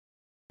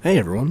Hey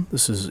everyone,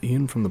 this is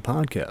Ian from the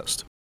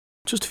podcast.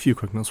 Just a few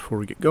quick notes before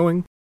we get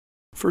going.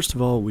 First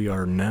of all, we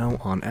are now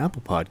on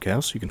Apple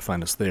Podcasts, so you can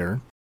find us there.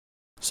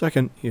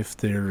 Second, if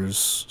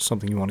there's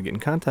something you want to get in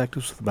contact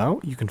with us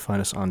about, you can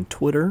find us on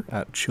Twitter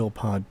at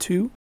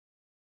chillpod2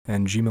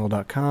 and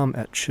gmail.com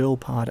at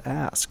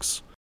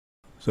chillpodasks.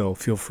 So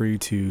feel free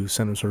to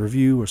send us a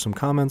review or some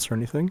comments or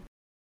anything.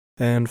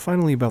 And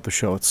finally, about the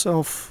show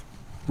itself,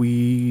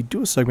 we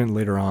do a segment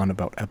later on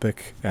about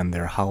Epic and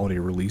their holiday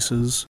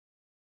releases,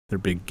 their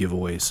big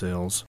giveaway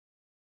sales.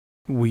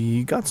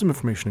 We got some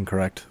information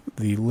incorrect.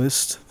 The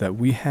list that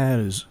we had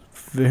is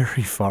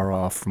very far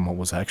off from what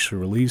was actually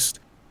released.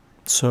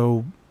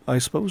 So I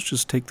suppose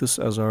just take this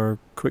as our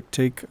quick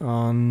take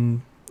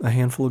on a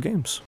handful of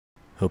games.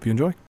 Hope you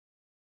enjoy.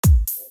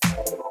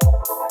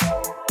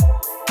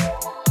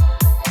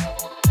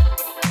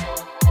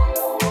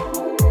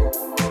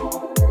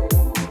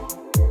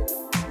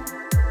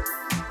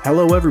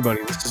 Hello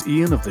everybody, this is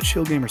Ian of the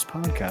Chill Gamers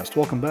Podcast.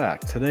 Welcome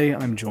back. Today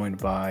I'm joined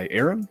by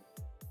Aaron.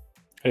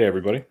 Hey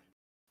everybody.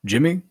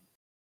 Jimmy.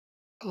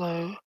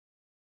 Hello.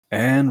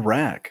 And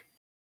Rack.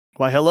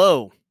 Why,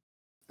 hello.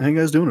 How you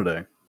guys doing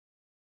today?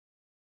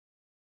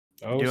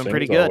 Oh, Doing same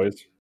pretty as good.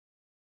 Always.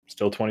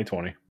 Still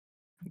 2020.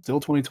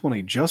 Still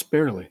 2020, just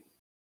barely.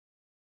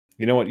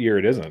 You know what year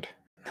it isn't?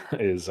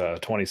 Is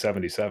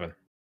 2077.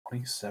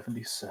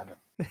 2077.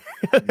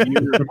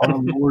 Year of our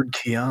Lord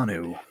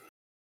Keanu.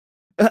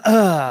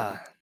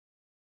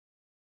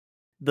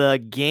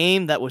 The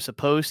game that was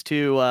supposed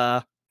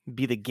to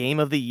be the game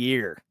of the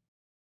year.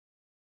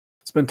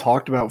 It's been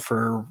talked about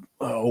for,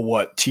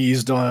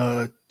 teased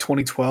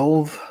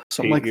 2012?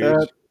 Something 8 like years.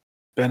 that.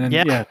 Been in,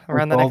 Yeah,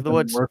 around the neck of the 2012, been in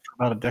woods. works for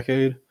about a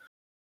decade.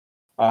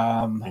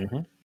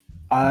 Mhm.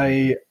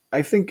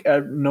 I think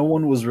no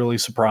one was really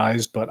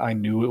surprised, but I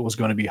knew it was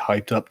going to be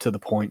hyped up to the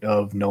point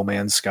of No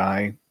Man's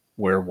Sky,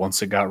 where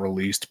once it got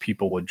released,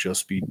 people would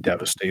just be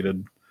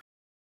devastated.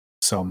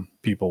 Some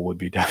people would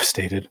be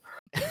devastated.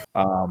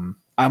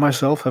 I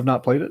myself have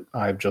not played it.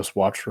 I've just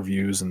watched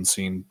reviews and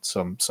seen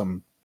some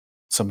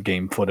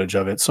game footage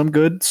of it. Some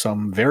good,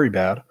 some very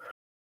bad.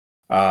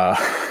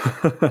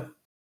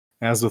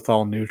 As with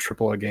all new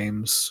AAA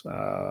games,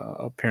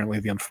 apparently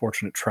the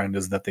unfortunate trend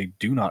is that they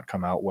do not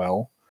come out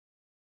well,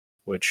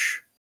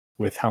 which,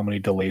 with how many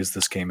delays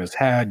this game has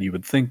had, you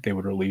would think they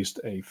would release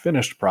a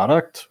finished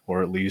product,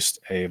 or at least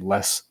a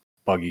less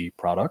buggy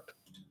product.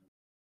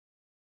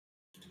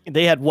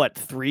 They had,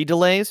 3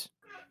 delays?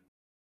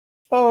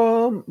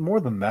 More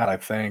than that, I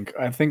think.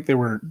 I think there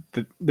were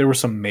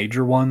some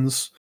major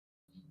ones.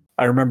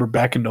 I remember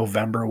back in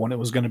November when it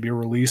was going to be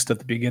released at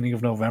the beginning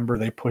of November,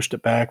 they pushed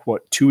it back,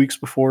 2 weeks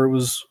before it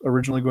was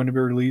originally going to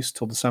be released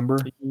till December.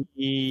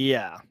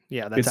 Yeah,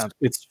 that sounds...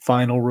 Its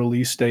final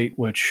release date,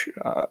 which,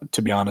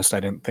 to be honest,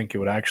 I didn't think it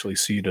would actually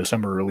see a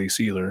December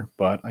release either,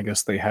 but I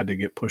guess they had to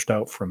get pushed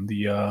out from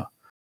the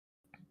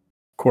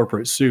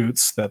corporate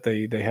suits that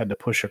they had to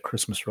push a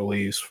Christmas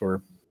release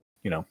for,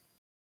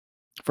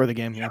 for the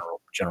game, yeah.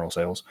 general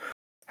sales.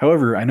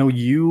 However, I know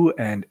you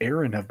and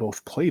Aaron have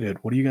both played it.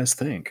 What do you guys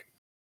think?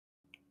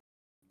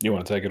 You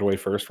want to take it away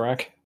first,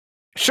 Rack?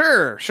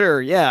 Sure,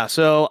 yeah.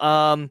 So,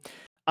 I'm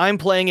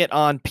playing it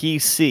on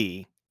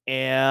PC,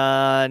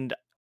 and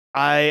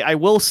I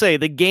will say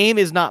the game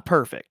is not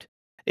perfect.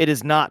 It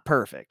is not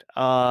perfect.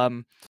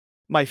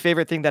 My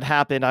favorite thing that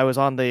happened, I was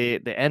on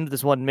the end of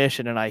this one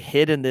mission, and I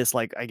hid in this,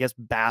 I guess,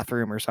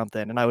 bathroom or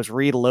something, and I was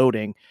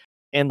reloading,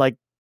 and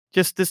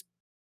just this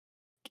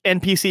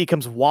NPC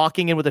comes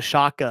walking in with a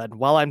shotgun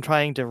while I'm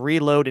trying to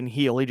reload and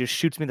heal. He just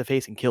shoots me in the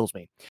face and kills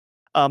me.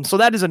 So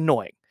that is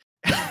annoying.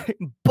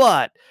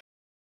 But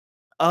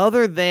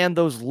other than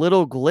those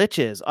little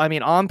glitches, I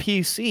mean, on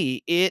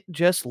PC, it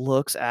just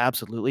looks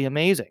absolutely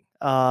amazing.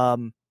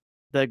 The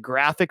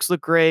graphics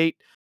look great.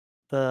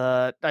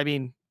 The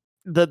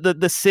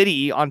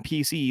city on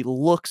PC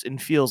looks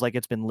and feels like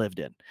it's been lived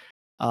in.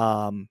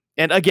 And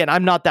again,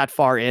 I'm not that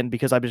far in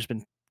because I've just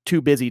been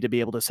too busy to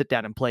be able to sit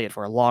down and play it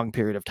for a long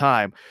period of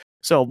time.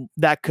 So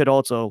that could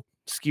also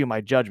skew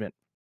my judgment.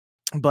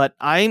 But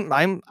I'm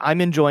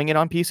enjoying it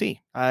on PC.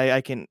 I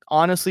can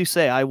honestly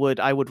say I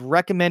would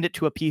recommend it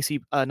to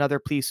another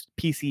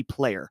PC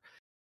player.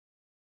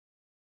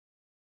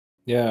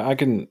 Yeah, I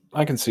can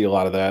see a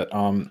lot of that.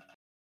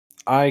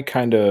 I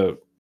kind of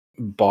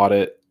bought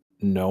it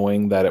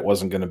knowing that it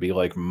wasn't going to be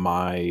like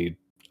my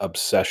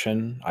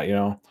obsession.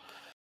 I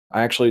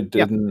actually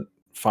didn't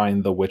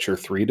find The Witcher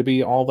 3 to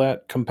be all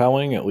that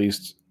compelling, at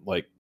least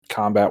like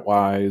combat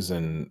wise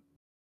and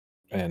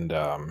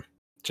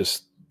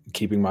just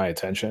keeping my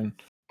attention.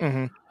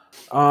 Mm-hmm.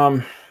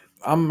 I'm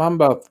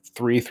about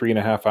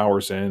 3.5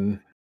 hours in.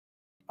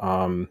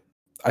 I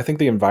think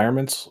the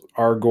environments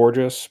are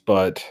gorgeous,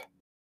 but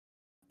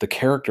the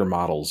character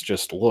models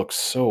just look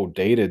so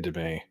dated to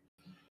me.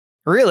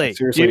 Really?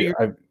 Seriously,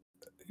 I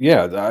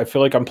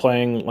feel like I'm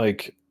playing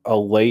like a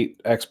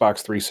late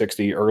Xbox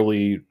 360,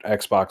 early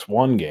Xbox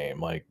One game,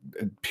 like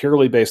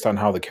purely based on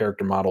how the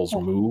character models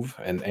move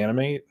and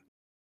animate.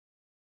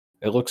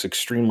 It looks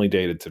extremely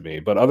dated to me,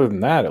 but other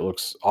than that, it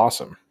looks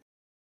awesome.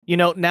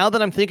 Now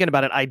that I'm thinking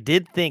about it, I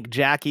did think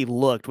Jackie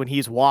looked when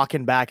he's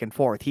walking back and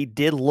forth. He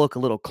did look a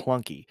little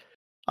clunky,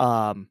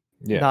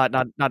 Yeah,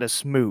 not as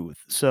smooth.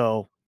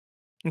 So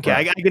okay,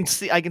 right. I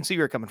can see where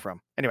you're coming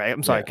from. Anyway,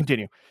 I'm sorry. Yeah,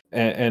 Continue.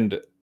 and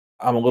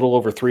I'm a little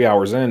over 3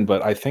 hours in,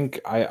 but I think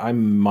I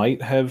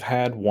might have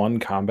had one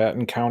combat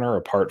encounter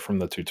apart from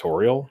the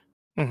tutorial,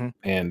 Hmm.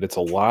 and it's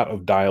a lot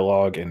of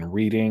dialogue and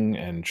reading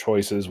and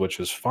choices, which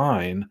is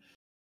fine.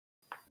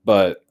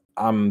 But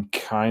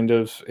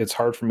it's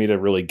hard for me to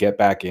really get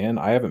back in.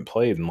 I haven't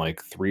played in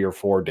like 3 or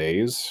 4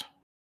 days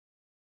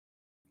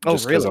Oh,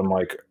 just because really? I'm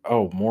like,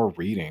 oh, more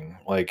reading.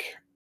 Like,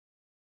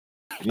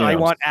 I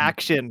want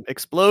action,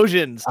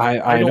 explosions. I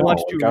I don't want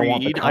know, to like I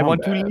want the read. I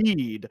want to combat.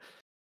 lead.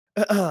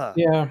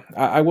 Yeah,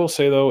 I will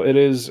say though, it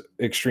is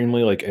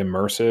extremely like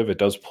immersive. It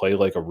does play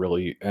like a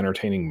really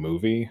entertaining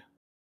movie,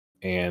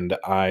 and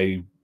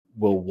I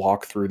will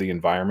walk through the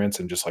environments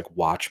and just like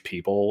watch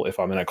people. If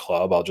I'm in a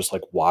club, I'll just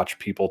like watch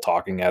people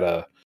talking at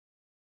a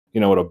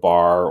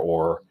bar,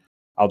 or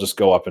I'll just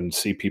go up and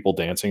see people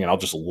dancing and I'll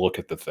just look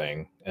at the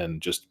thing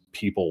and just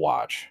people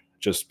watch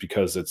just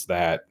because it's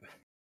that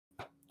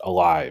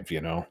alive.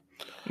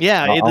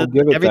 Yeah, I'll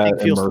give it that everything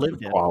feels immersive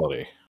lived in.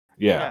 quality.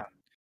 Yeah.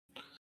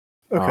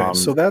 Yeah. Okay, Um,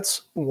 so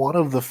that's one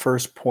of the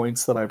first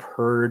points that I've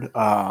heard.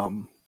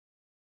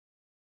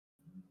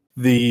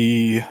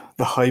 The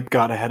hype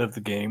got ahead of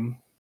the game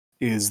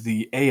is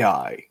the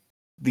AI.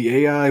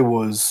 The AI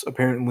was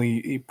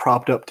apparently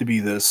propped up to be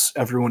this.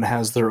 Everyone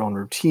has their own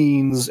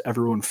routines.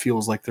 Everyone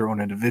feels like their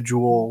own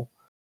individual.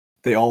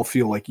 They all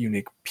feel like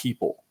unique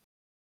people.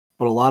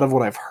 But a lot of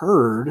what I've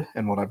heard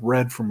and what I've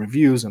read from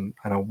reviews, and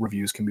I know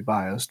reviews can be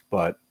biased,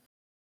 but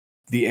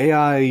the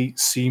AI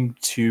seemed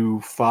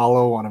to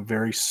follow on a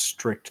very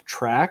strict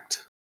track,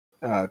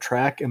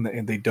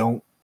 and they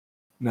don't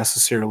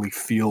necessarily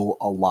feel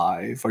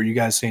alive. Are you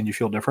guys saying you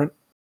feel different?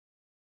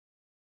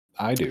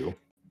 I do.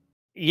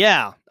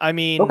 Yeah. I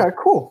mean, Okay,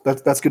 cool.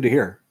 That's good to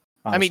hear.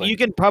 Honestly, you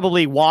can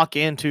probably walk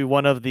into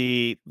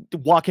any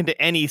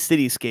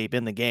cityscape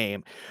in the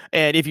game,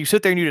 and if you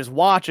sit there and you just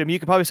watch them, you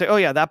can probably say, "Oh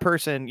yeah, that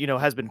person,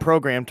 has been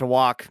programmed to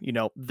walk,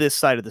 this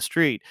side of the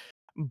street."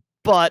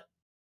 But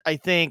I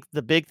think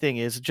the big thing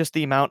is just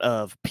the amount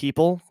of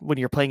people when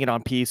you're playing it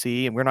on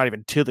PC, and we're not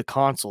even to the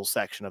console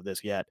section of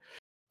this yet.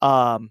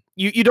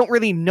 You don't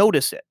really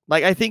notice it.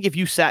 Like, I think if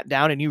you sat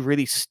down and you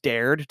really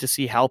stared to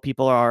see how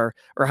people are,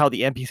 or how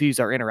the NPCs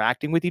are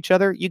interacting with each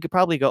other, you could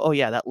probably go, "Oh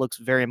yeah, that looks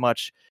very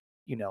much,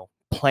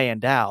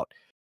 planned out."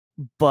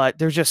 But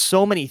there's just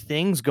so many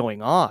things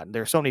going on.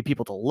 There's so many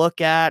people to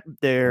look at.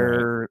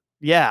 Right.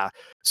 Yeah. You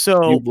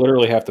So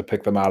literally have to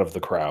pick them out of the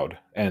crowd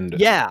and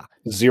yeah,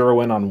 zero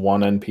in on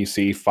one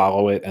NPC,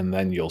 follow it, and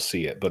then you'll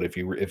see it. But if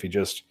you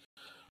just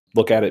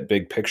look at it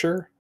big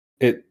picture,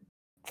 it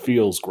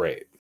feels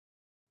great.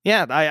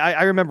 yeah.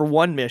 I remember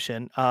one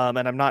mission, and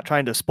I'm not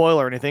trying to spoil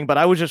or anything, but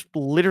I was just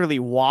literally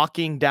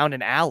walking down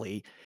an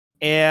alley,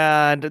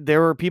 and there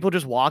were people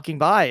just walking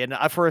by, and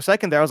for a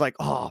second there, I was like,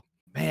 "Oh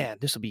man,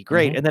 this will be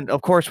great." Mhm. And then,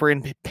 of course, we're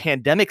in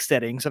pandemic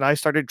settings, and I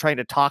started trying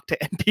to talk to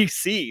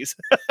NPCs,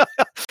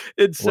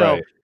 and so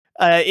Right.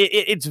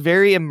 it's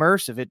very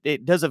immersive.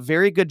 It does a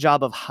very good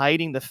job of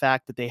hiding the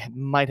fact that they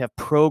might have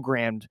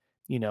programmed,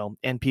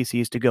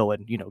 NPCs to go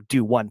and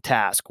do one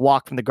task,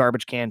 walk from the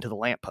garbage can to the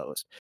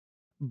lamppost.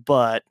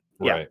 But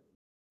yeah, Right.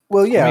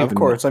 well, I yeah, of mean,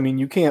 course. I mean,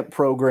 you can't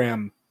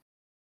program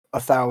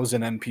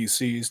 1,000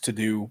 NPCs to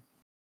do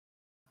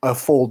a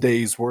full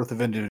day's worth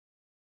of individual.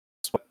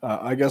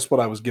 I guess what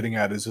I was getting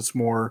at is it's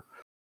more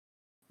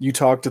you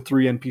talk to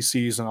three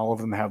NPCs and all of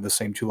them have the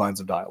same two lines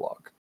of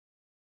dialogue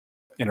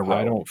in a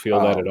I row. don't feel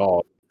that at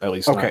all, at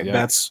least not Okay, yet.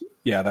 that's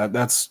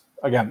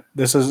again,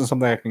 this isn't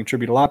something I can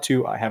contribute a lot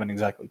to. I haven't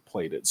exactly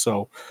played it,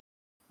 so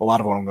a lot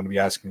of what I'm going to be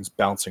asking is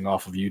bouncing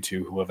off of you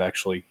two who have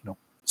actually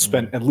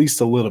spent Mhm. at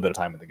least a little bit of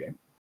time in the game.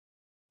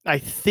 I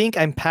think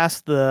I'm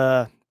past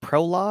the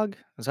prologue.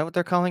 Is that what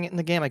they're calling it in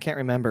the game? I can't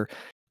remember.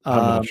 I'm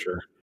not Um,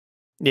 sure.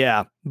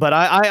 yeah, but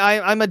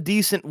I'm a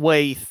decent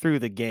way through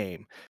the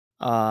game.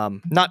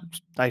 Not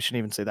I shouldn't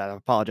even say that. I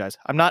apologize.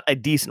 I'm not a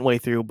decent way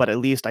through, but at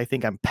least I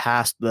think I'm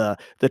past the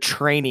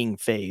training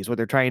phase where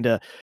they're trying to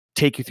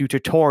take you through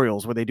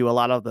tutorials where they do a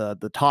lot of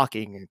the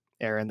talking,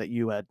 Aaron, that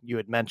you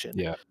had mentioned.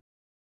 Yeah.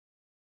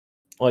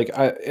 Like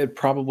it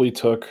probably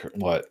took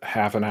what,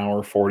 half an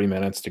hour, 40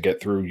 minutes to get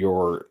through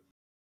your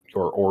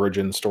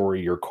origin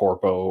story, your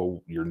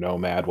corpo, your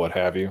nomad, what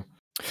have you.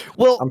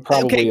 Well, I'm okay,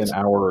 probably an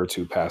hour or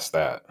two past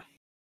that.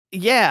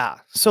 yeah,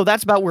 so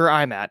that's about where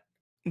I'm at.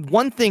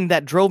 One thing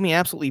that drove me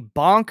absolutely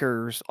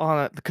bonkers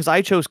on it, because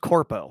I chose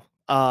Corpo.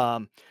 I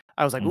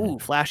was like, Mhm. "Ooh,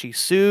 flashy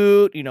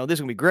suit, this is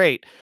gonna be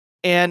great."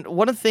 And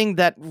one thing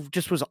that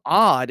just was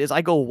odd is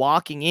I go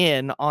walking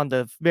in on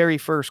the very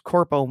first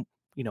Corpo,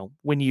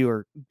 when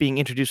you're being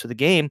introduced to the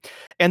game,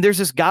 and there's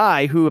this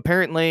guy who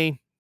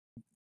apparently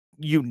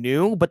you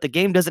knew, but the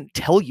game doesn't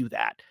tell you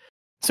that.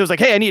 So it's like,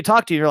 "Hey, I need to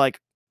talk to you." You're like,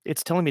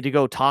 "It's telling me to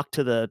go talk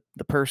to the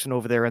person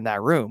over there in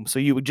that room." So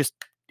you would just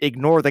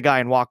ignore the guy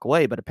and walk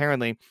away, but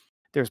apparently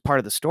there's part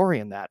of the story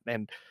in that.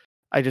 And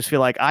I just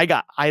feel like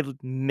I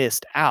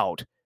missed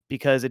out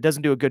because it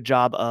doesn't do a good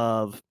job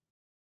of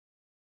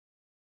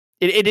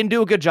it didn't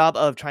do a good job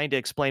of trying to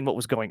explain what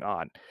was going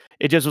on.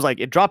 It just was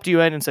like it dropped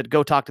you in and said,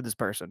 "Go talk to this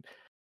person."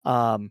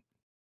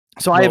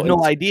 So I have Well, no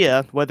it's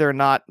idea whether or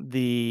not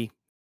the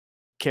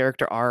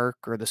character arc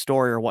or the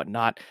story or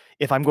whatnot,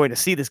 if I'm going to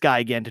see this guy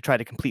again to try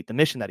to complete the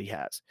mission that he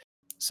has.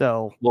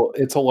 So well,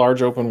 it's a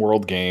large open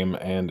world game,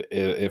 and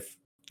if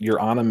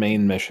you're on a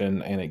main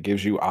mission and it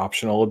gives you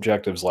optional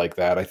objectives like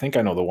that, I think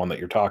I know the one that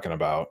you're talking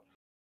about.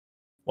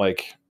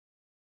 Like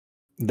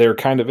there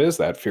kind of is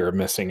that fear of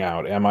missing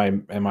out. Am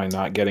I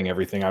not getting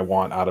everything I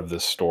want out of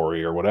this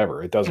story or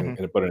whatever? It mhm.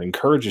 doesn't, but it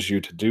encourages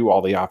you to do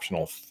all the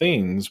optional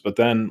things. But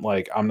then,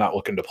 like, I'm not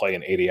looking to play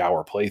an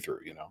 80-hour playthrough.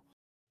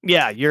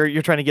 Yeah,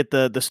 you're trying to get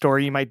the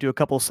story. You might do a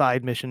couple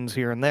side missions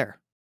here and there.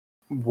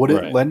 Would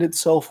it Right. lend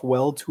itself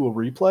well to a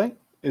replay?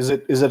 Is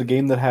it a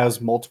game that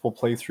has multiple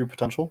playthrough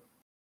potential?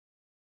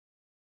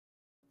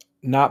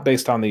 Not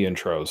based on the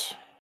intros.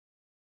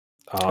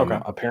 Okay.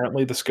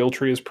 Apparently, the skill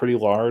tree is pretty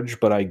large,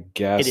 but I It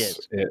guess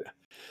is.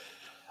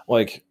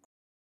 like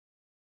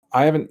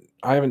I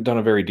haven't done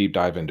a very deep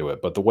dive into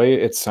it, but the way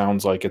it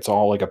sounds like it's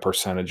all like a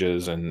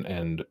percentages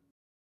and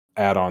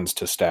add-ons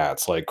to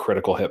stats, like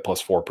critical hit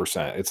plus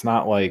 4%. It's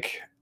not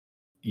like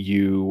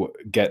you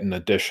get an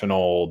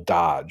additional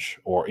dodge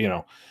or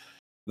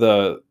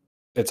the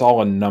it's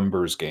all a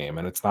numbers game,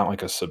 and it's not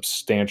like a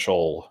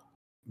substantial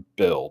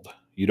build.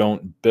 You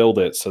don't build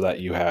it so that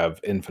you have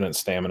infinite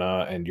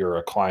stamina and you're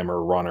a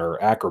climber,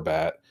 runner,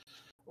 acrobat,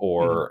 Mhm.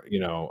 or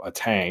a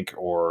tank,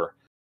 or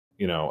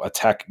a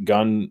tech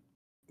gun,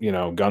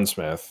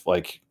 gunsmith.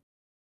 Like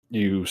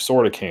you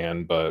sort of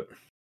can, but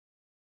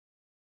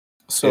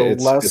So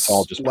it's all less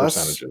just less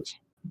percentages.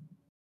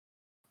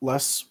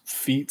 less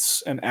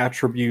feats and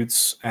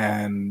attributes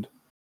and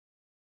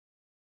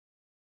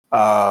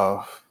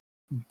uh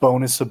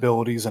bonus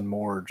abilities and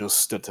more just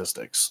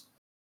statistics.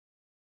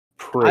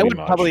 I Pretty would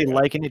much, probably yeah.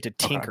 liken it to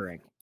Okay.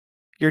 tinkering.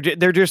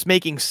 They're just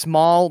making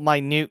small,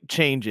 minute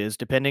changes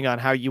depending on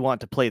how you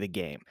want to play the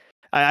game.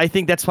 I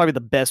think that's probably the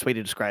best way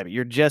to describe it.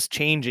 You're just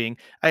changing.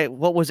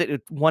 What was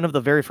it? One of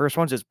the very first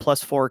ones is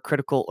 +4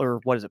 critical, or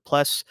what is it?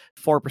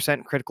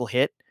 +4% critical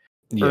hit,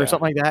 or Yeah.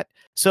 something like that.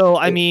 So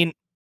I It mean,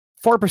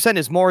 4%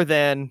 is more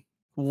than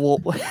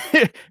what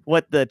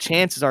the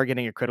chances are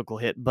getting a critical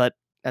hit, but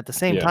at the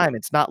same yeah. time,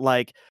 it's not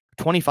like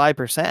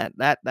 25%.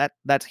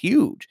 That's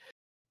huge.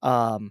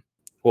 Um,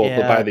 Well,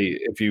 but and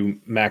if you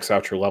max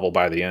out your level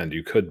by the end,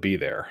 you could be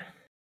there.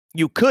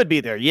 you could be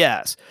there,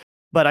 yes.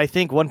 But I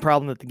think one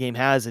problem that the game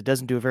has, it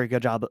doesn't do a very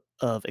good job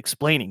of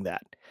explaining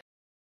that,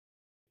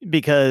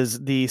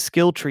 because the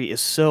skill tree is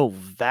so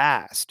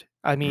vast.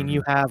 I mean,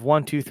 you Mhm. have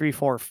one, two, three,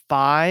 four,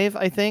 five,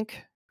 I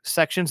think,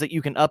 sections that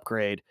you can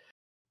upgrade.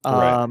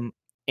 Right. Um,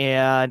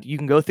 and you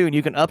can go through and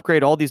you can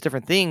upgrade all these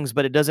different things,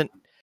 but it doesn't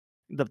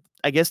the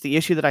I guess the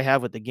issue that I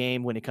have with the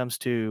game when it comes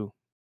to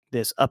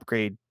this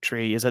upgrade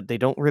tree is that they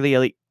don't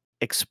really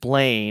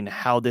explain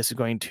how this is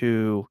going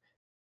to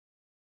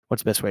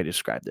what's the best way to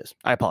describe this?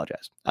 I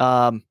apologize.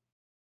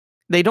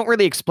 They don't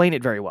really explain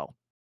it very well.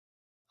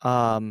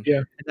 Yeah. And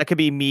that could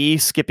be me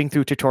skipping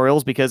through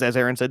tutorials because, as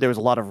Aaron said, there was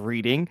a lot of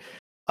reading.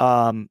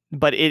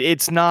 But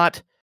it's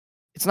not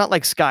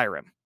like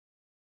Skyrim,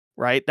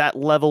 right? That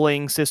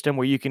leveling system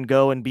where you can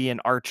go and be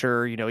an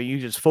archer. You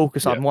just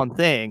focus Yeah. on one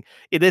thing.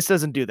 This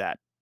doesn't do that.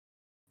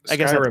 I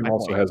guess that's Skyrim my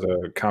also point. has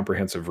a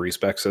comprehensive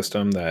respec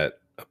system that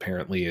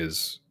apparently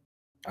is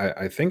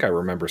I think I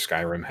remember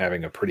Skyrim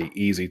having a pretty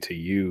easy to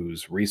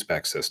use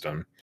respec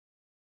system.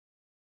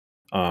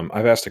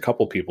 I've asked a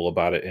couple people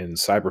about it in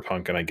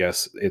Cyberpunk, and I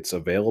guess it's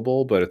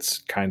available, but it's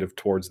kind of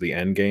towards the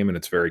end game and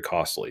it's very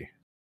costly.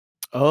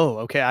 Oh,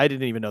 okay. I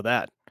didn't even know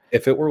that.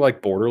 If it were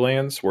like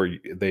Borderlands, where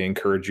they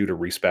encourage you to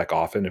respec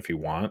often if you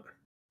want,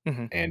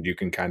 Mhm. and you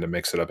can kind of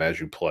mix it up as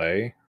you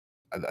play,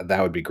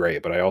 that would be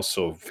great. But I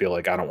also feel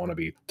like I don't want to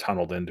be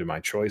tunneled into my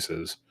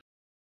choices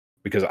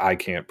because I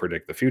can't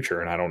predict the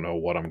future and I don't know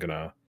what I'm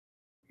gonna,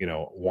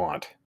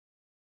 want.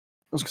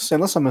 I was gonna say,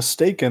 unless I'm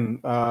mistaken,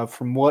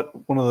 from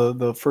what one of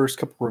the first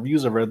couple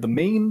reviews I read, the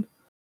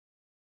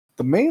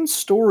main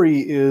story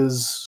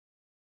is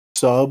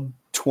sub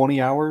 20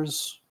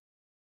 hours,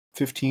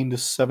 15 to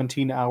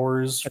 17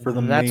 hours for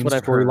the That's main what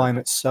I've heard. storyline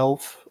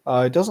itself.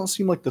 It doesn't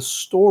seem like the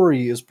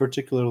story is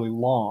particularly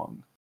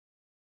long.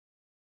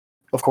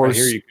 Of I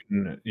hear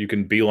course, you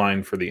can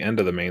beeline for the end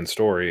of the main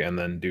story and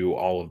then do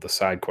all of the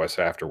side quests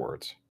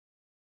afterwards.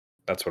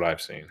 That's what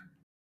I've seen,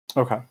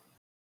 okay.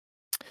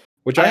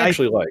 which I I I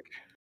actually like.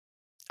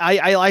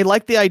 I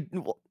like the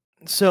idea.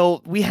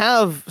 So we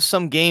have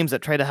some games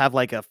that try to have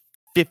like a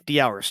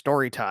 50-hour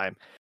story time.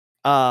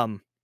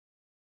 Um,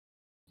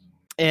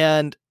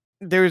 and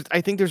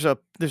I think there's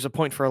a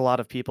point for a lot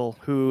of people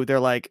who they're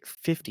like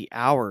 50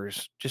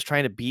 hours just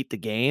trying to beat the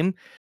game.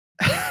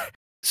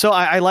 So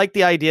I like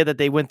the idea that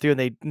they went through and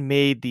they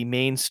made the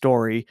main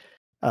story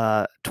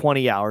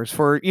 20 hours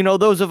for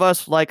those of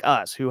us like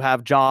us who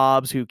have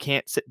jobs, who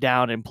can't sit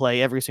down and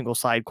play every single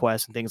side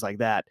quest and things like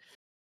that.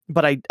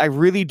 but I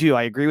really do.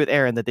 I agree with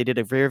Aaron that they did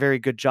a very, very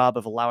good job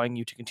of allowing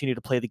you to continue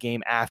to play the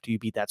game after you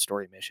beat that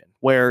story mission,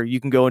 where you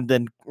can go and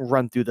then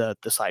run through the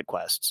side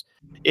quests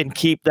and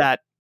keep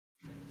that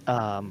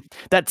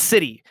that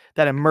city,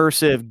 that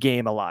immersive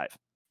game alive.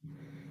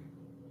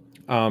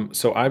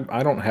 So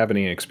I don't have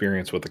any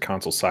experience with the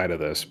console side of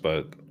this,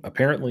 but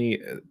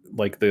apparently,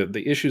 like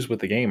the issues with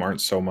the game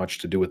aren't so much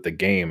to do with the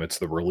game; it's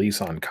the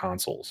release on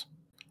consoles.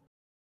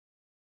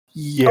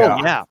 Yeah,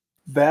 Oh yeah.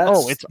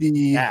 that's It's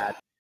the bad.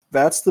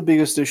 that's the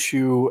biggest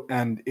issue,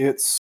 and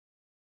it's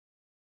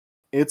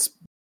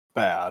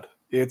bad.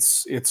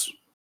 It's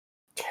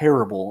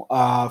terrible.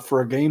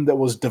 For a game that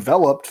was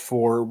developed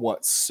for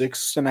what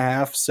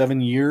 6.5,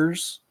 7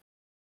 years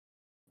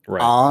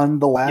Right. on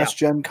the last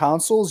gen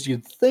consoles,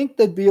 you'd think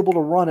they'd be able to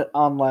run it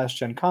on last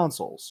gen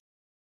consoles.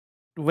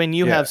 When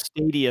you Yeah. have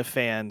Stadia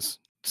fans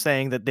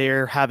saying that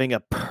they're having a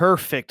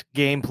perfect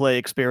gameplay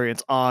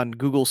experience on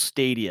Google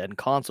Stadia and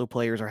console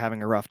players are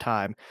having a rough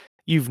time,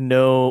 you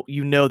know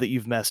that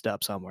you've messed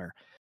up somewhere.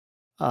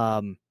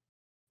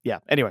 Yeah.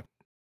 Anyway,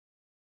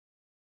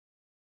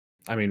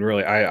 I mean,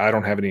 really, I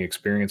don't have any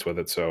experience with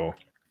it, so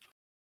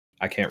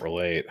I can't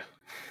relate.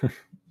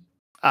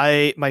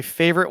 my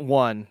favorite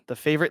one, the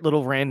favorite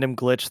little random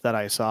glitch that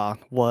I saw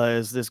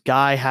was this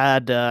guy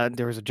had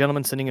there was a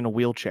gentleman sitting in a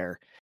wheelchair,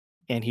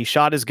 and he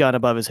shot his gun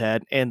above his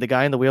head, and the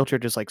guy in the wheelchair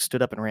just like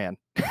stood up and ran.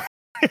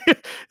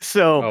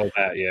 So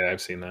Oh, yeah,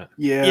 I've seen that.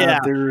 Yeah, Yeah.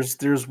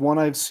 there's one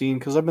I've seen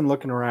because I've been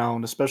looking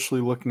around,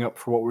 especially looking up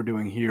for what we're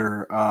doing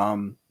here.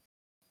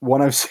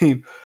 One I've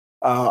seen,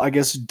 I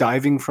guess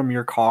diving from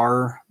your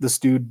car. This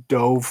dude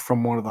dove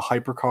from one of the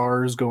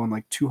hypercars going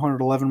like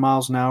 211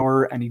 miles an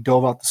hour, and he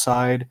dove out the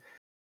side.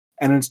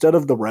 And instead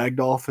of the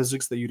ragdoll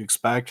physics that you'd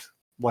expect,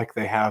 like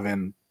they have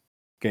in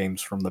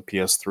games from the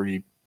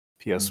PS3,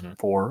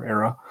 PS4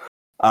 era,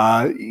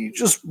 he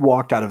just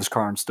walked out of his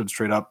car and stood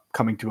straight up,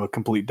 coming to a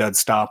complete dead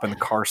stop, and the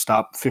car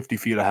stopped 50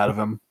 feet ahead of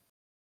him.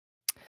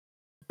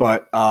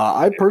 But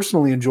I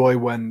personally enjoy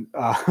when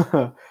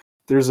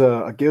there's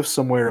a GIF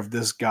somewhere of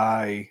this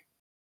guy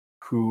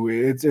who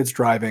it's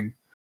driving,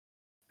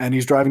 and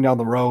he's driving down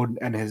the road,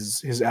 and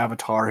his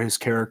avatar, his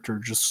character,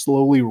 just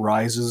slowly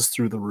rises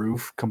through the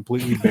roof,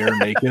 completely bare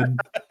naked.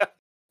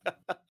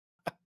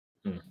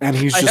 And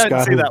he's I just hadn't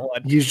got seen his, that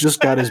one. he's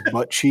just got his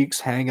butt cheeks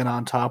hanging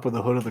on top of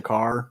the hood of the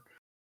car.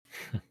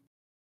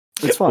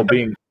 It's Well,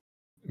 fun.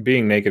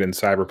 being naked in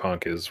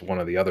Cyberpunk is one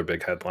of the other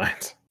big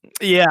headlines.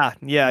 Yeah.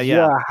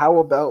 How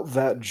about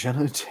that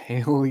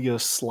genitalia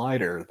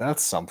slider?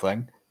 That's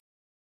something.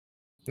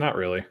 Not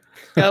really.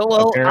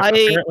 Well,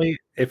 Apparently,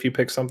 if you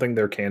pick something,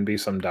 there can be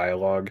some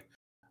dialogue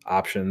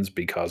options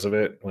because of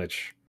it,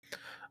 which,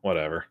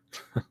 whatever.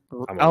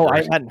 I'm over I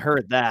it. hadn't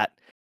heard that.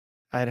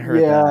 I hadn't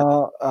heard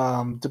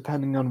that.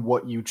 Depending on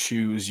what you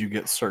choose, you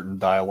get certain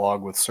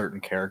dialogue with certain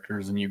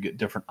characters, and you get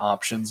different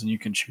options, and you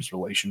can choose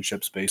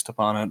relationships based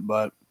upon it.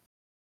 But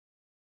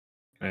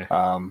Eh.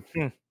 I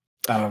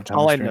don't have time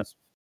All I know- experience.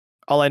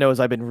 All I know is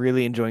I've been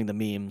really enjoying the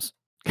memes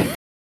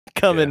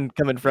coming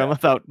from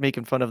about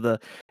making fun of the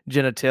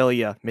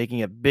genitalia, making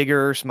it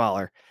bigger or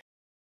smaller.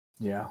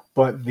 Yeah,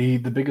 but the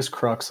biggest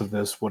crux of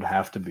this would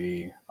have to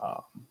be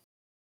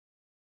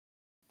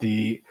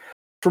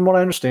from what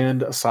I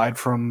understand, aside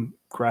from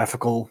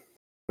graphical,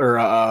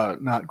 or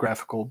not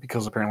graphical,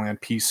 because apparently on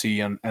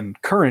PC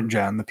and current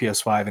gen, the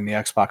PS5 and the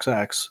Xbox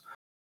X,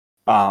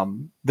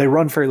 they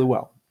run fairly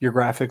well. Your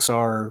graphics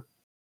are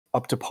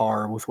up to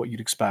par with what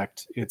you'd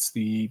expect. It's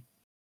the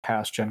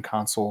past gen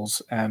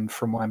consoles, and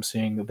from what I'm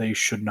seeing, they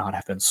should not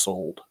have been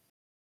sold.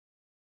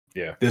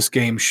 Yeah. This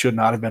game should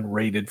not have been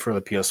rated for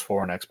the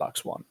PS4 and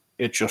Xbox One.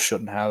 It just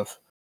shouldn't have.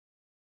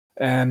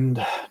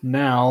 And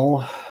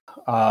now,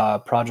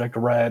 Project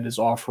Red is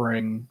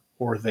offering,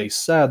 or they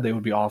said they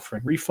would be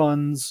offering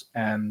refunds,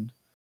 and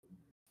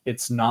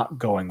it's not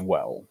going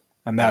well.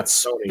 And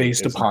that's Sony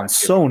based is upon not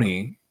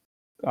giving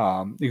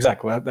Sony.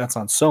 Exactly, that's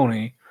on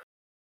Sony.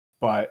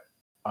 But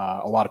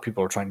a lot of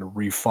people are trying to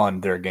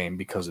refund their game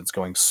because it's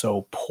going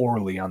so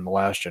poorly on the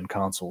last gen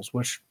consoles,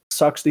 which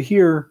sucks to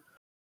hear.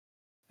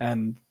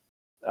 And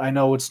I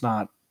know it's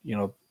not,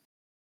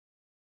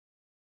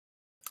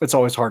 it's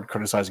always hard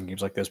criticizing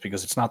games like this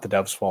because it's not the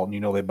devs' fault,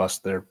 and they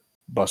busted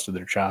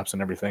their chops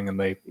and everything, and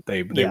they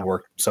Yeah.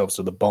 worked themselves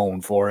to the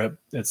bone for it.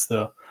 It's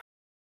the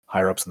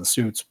higher ups in the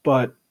suits,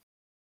 but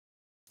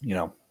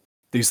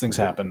these things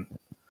happen.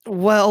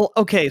 Well,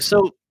 okay,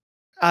 so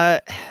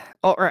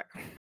all right.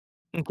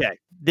 Okay.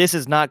 This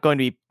is not going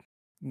to be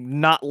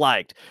not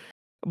liked.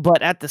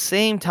 But at the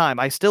same time,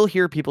 I still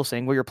hear people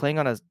saying, well, you're playing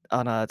on a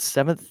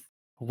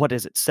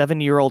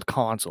 7-year-old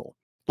console.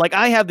 Like,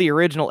 I have the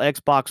original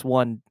Xbox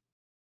One,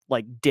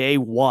 like, day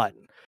one.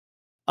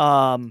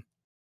 And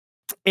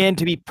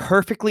to be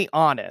perfectly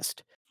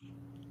honest,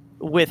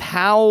 with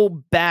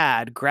how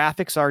bad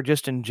graphics are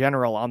just in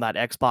general on that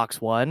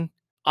Xbox One,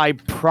 I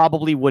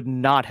probably would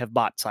not have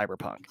bought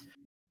Cyberpunk.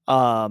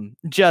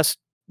 Just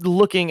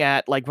looking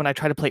at, like, when I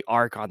try to play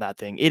Ark on that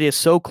thing, it is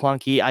so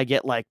clunky. I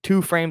get like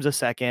 2 frames a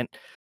second.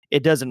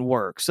 It doesn't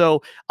work.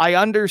 So I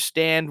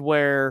understand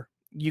where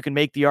you can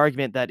make the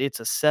argument that it's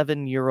a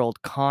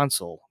 7-year-old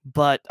console.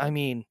 But I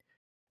mean,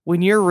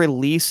 when you're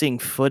releasing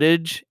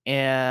footage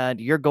and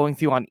you're going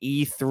through on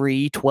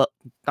E3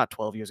 not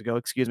 12 years ago,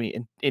 excuse me,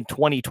 in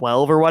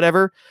 2012 or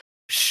whatever,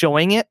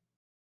 showing it,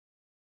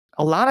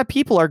 a lot of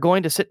people are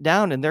going to sit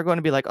down and they're going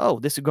to be like, oh,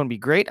 this is going to be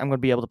great. I'm going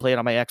to be able to play it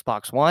on my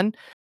Xbox One.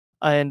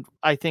 And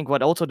I think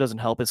what also doesn't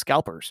help is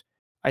scalpers.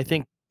 I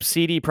think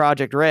CD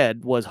Projekt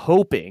Red was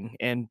hoping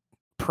and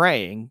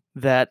praying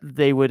that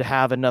they would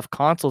have enough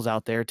consoles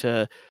out there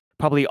to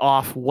probably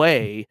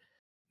off-weigh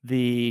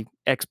the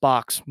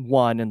Xbox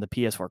One and the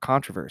PS4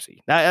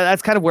 controversy.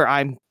 That's kind of where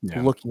I'm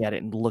looking at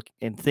it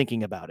and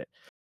thinking about it.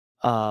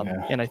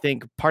 And I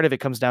think part of it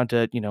comes down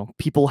to,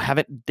 people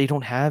they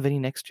don't have any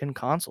next gen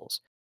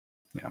consoles.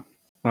 Yeah.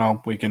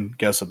 Well, we can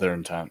guess at their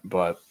intent,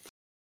 but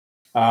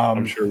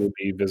I'm sure we'll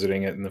be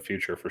visiting it in the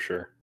future for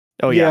sure.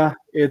 Oh yeah.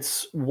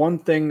 It's one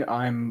thing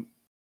I'm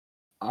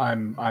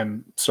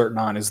certain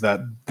on is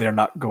that they're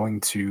not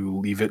going to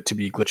leave it to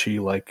be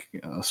glitchy like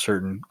a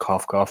certain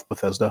cough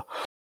Bethesda.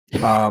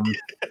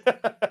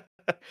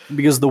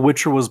 Because The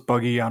Witcher was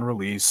buggy on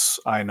release.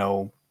 I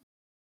know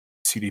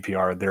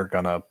CDPR,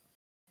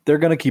 they're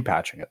gonna keep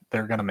patching it.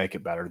 They're gonna make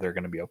it better. They're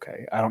gonna be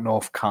okay. I don't know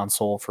if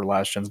console for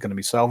last gen is gonna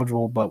be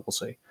salvageable, but we'll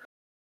see.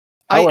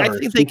 However, I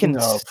think they can.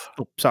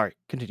 Sorry,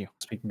 continue.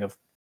 Speaking of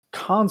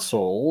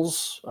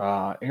consoles,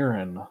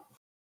 Aaron,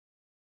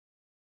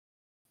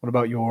 what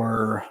about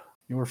your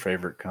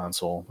favorite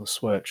console, the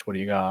Switch? What do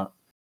you got?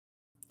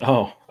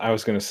 Oh, I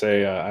was going to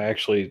say I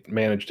actually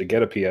managed to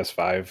get a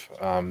PS5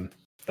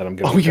 that I'm going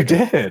to. Oh, you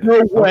did? No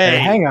way! Okay,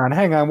 hang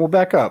on. We'll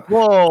back up.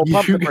 Whoa!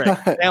 Pump the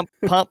brakes.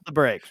 Pump the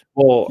brakes.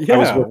 Well, I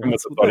was working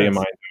with a buddy of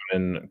mine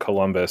in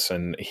Columbus,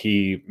 and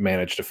he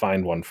managed to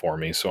find one for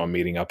me. So I'm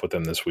meeting up with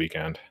him this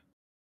weekend.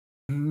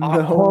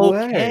 No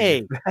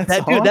way.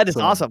 That is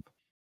awesome.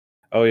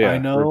 Oh yeah, I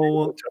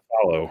know. To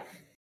follow.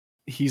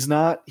 He's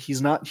not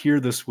here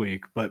this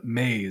week, but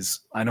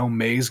I know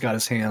Maze got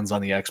his hands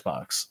on the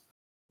Xbox.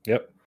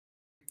 Yep.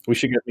 We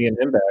should get me and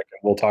him back, and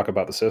we'll talk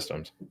about the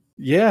systems.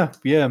 Yeah.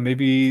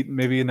 Maybe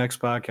a next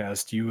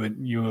podcast. You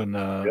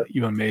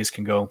and Maze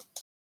can go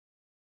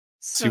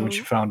see what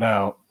you found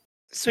out.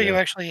 So you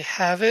actually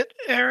have it,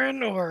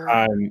 Aaron, or?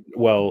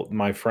 Well,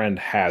 my friend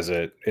has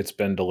it. It's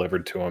been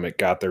delivered to him. It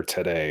got there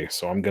today,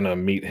 so I'm gonna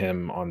meet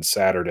him on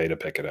Saturday to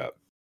pick it up.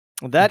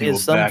 That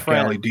is some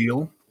friendly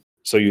deal.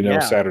 So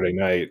Saturday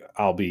night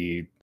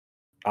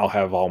I'll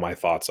have all my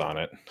thoughts on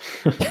it.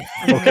 Okay.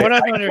 What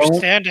I'm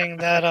understanding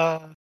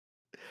that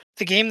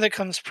the game that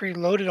comes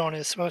preloaded on it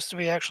is supposed to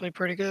be actually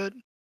pretty good.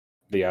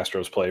 The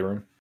Astro's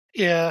Playroom.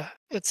 Yeah,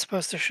 it's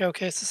supposed to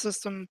showcase the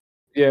system.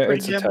 Yeah,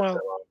 it's a well.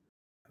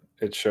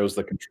 It shows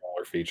the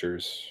controller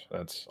features.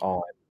 That's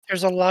all.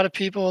 There's a lot of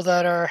people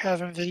that are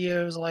having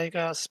videos like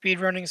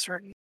speedrunning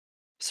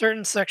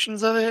certain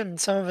sections of it, and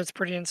some of it's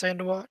pretty insane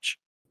to watch.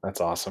 That's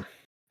awesome.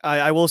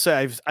 I will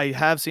say I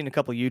have seen a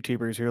couple of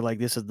YouTubers who are like,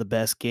 this is the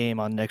best game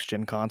on next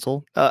gen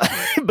console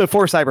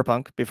before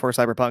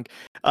Cyberpunk,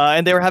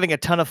 and they were having a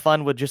ton of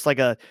fun with just like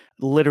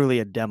literally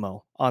a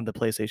demo on the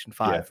PlayStation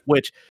 5,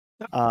 which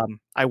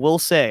I will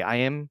say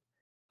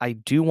I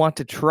do want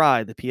to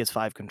try the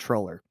PS5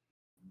 controller.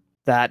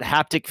 That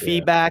haptic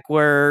feedback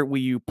where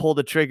you pull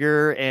the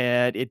trigger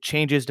and it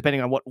changes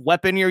depending on what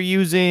weapon you're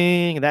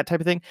using and that type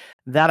of thing.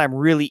 That I'm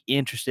really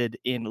interested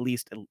in, at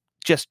least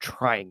just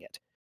trying it.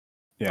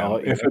 Yeah,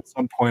 if at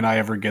some point I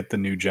ever get the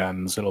new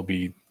gens, it'll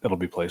be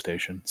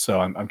PlayStation.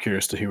 So I'm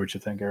curious to hear what you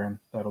think, Aaron.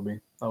 That'll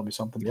be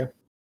something. Yeah.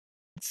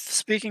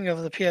 Speaking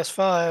of the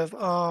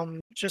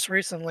PS5, just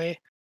recently,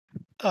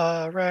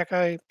 Rack,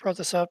 I brought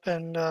this up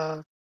and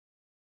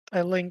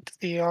I linked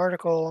the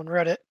article on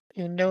Reddit.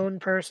 A known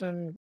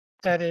person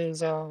that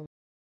is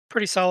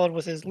pretty solid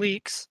with his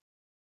leaks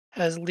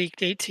has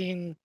leaked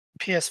 18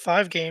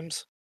 PS5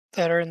 games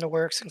that are in the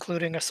works,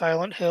 including a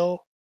Silent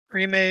Hill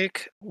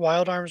remake,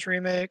 Wild Arms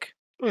remake,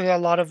 a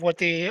lot of what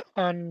the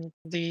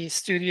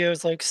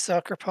studios like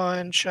Sucker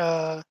Punch,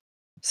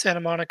 Santa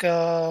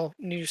Monica,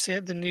 the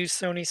new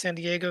Sony San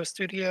Diego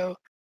studio,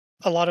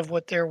 a lot of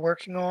what they're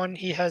working on,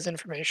 he has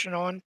information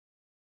on.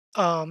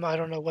 I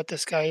don't know what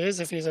this guy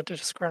is, if he's a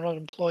disgruntled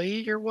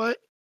employee or what,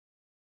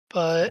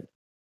 but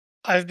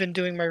I've been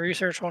doing my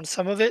research on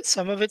some of it.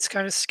 Some of it's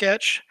kind of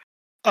sketch.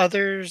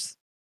 Others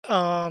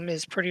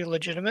is pretty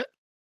legitimate.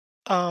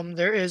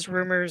 There is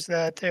rumors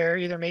that they're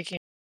either making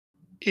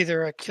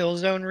either a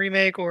Killzone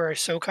remake or a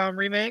SOCOM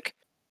remake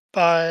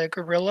by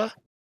Guerrilla,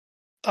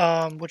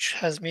 which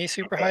has me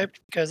super hyped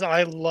because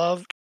I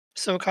loved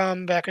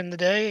SOCOM back in the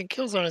day, and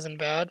Killzone isn't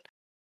bad,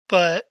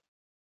 but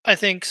I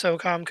think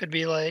SOCOM could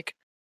be like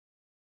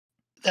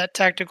that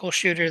tactical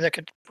shooter that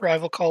could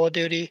rival Call of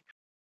Duty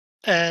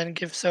and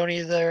give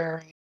Sony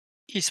their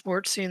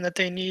esports scene that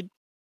they need.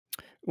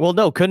 Well,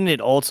 no, couldn't it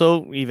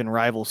also even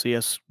rival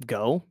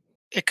CS:GO?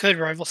 It could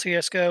rival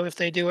CS:GO if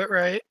they do it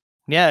right.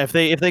 Yeah, if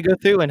they go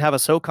through and have a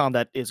SOCOM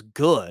that is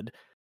good.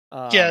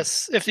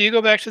 Yes, if you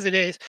go back to the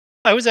days,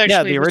 I was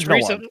actually the original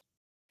one.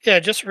 Yeah,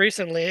 just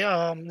recently.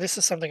 This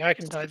is something I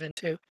can dive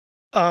into.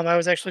 I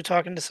was actually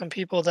talking to some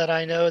people that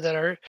I know that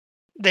are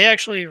they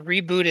actually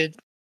rebooted.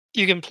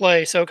 You can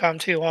play SOCOM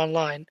 2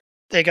 online.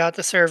 They got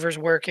the servers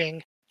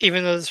working,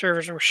 even though the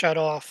servers were shut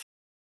off.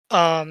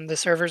 The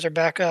servers are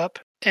back up,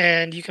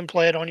 and you can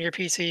play it on your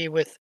PC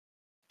with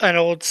an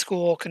old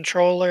school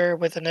controller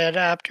with an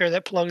adapter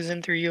that plugs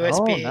in through Oh,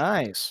 USB,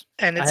 nice.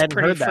 and I it's hadn't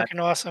pretty heard that.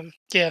 freaking awesome.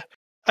 Yeah,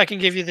 I can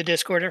give you the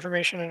Discord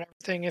information and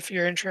everything if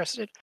you're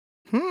interested.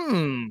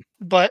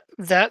 But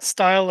that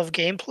style of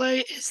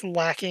gameplay is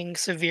lacking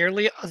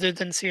severely, other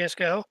than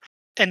CS:GO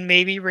and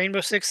maybe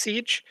Rainbow Six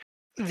Siege.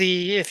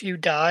 The if you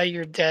die,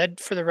 you're dead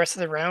for the rest of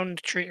the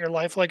round. Treat your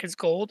life like it's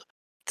gold.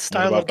 What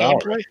Style of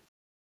about Valorant?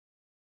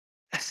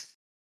 gameplay.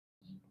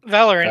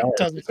 Valorant Valorant's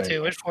the doesn't same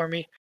do way. it for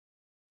me.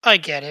 I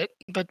get it,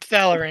 but It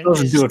Valorant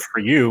doesn't is do it for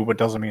you, but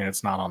doesn't mean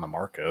it's not on the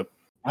market.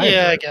 I yeah,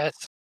 enjoy I it.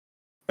 guess.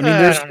 I mean,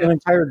 I there's don't an know.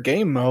 entire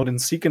game mode in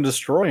Seek and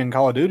Destroy in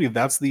Call of Duty.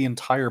 That's the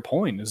entire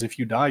point, is if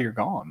you die, you're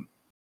gone.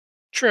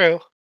 True,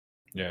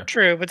 Yeah.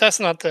 true, but that's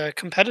not the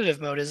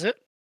competitive mode, is it?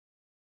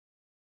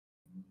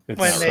 It's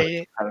When Not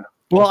really. they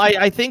Well,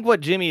 I think what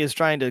Jimmy is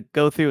trying to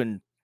go through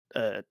and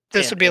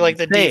this would be like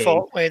the say,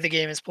 default way the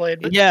game is played,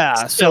 but yeah,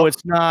 so still.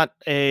 it's not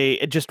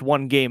a just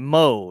one game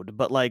mode,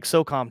 but like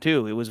SOCOM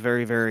 2, it was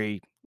very,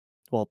 very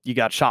well, you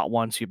got shot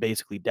once, you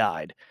basically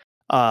died.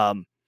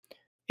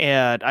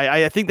 And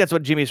I think that's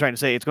what Jimmy's trying to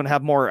say. It's going to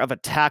have more of a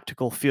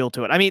tactical feel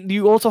to it. I mean,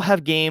 you also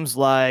have games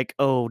like,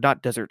 oh,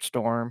 not Desert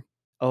Storm.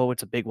 Oh,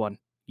 it's a big one.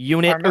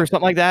 Unit Arma? or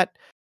something like that.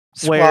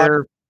 Squad.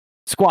 Where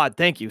Squad,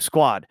 thank you,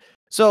 Squad.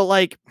 So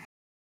like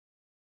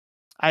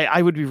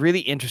I would be really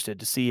interested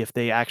to see if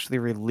they actually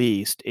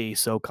released a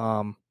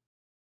SOCOM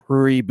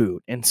reboot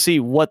and see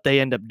what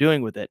they end up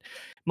doing with it.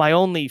 My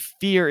only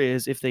fear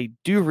is if they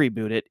do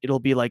reboot it, it'll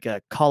be like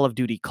a Call of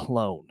Duty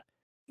clone.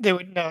 They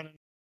would no.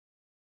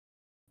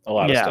 A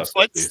lot of Yeah. stuff.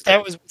 What these that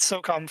days. was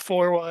what SOCOM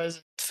 4 was.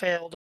 It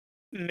failed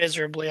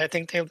miserably. I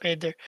think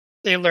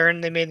they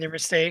learned, they made their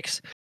mistakes.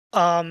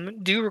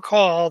 Do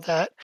recall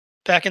that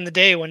back in the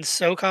day when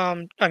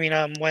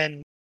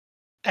when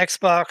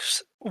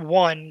Xbox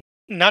One,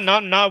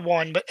 not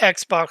one, but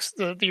Xbox,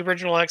 the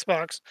original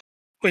Xbox,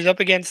 was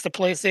up against the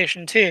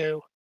PlayStation 2.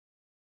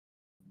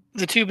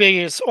 The two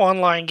biggest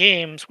online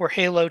games were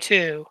Halo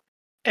 2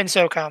 and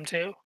SOCOM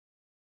 2.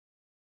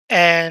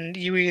 And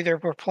you either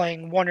were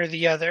playing one or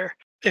the other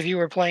if you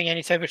were playing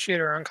any type of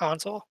shooter on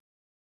console.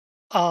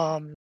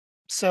 Um,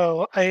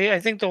 so I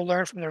think they'll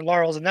learn from their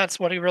laurels, and that's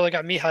what really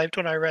got me hyped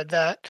when I read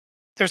that.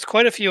 There's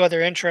quite a few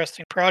other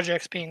interesting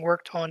projects being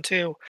worked on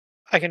too.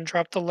 I can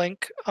drop the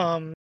link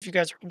if you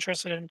guys are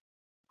interested in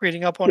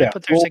reading up on Yeah, it.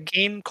 But there's we'll- a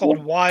game called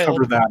We'll Wild.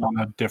 cover that on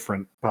a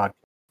different podcast.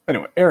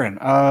 Anyway, Aaron,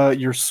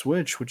 your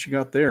Switch, what you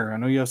got there? I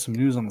know you have some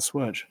news on the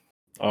Switch.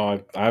 Oh,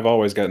 I've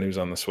always got news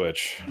on the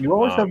Switch. You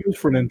always have news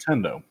for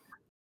Nintendo.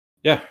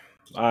 Yeah,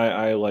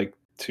 I like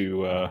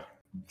to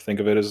think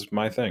of it as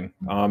my thing.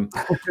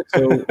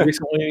 So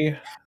recently,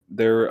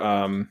 there,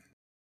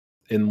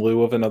 in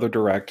lieu of another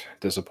Direct,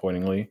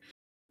 disappointingly,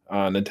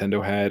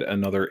 Nintendo had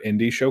another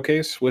indie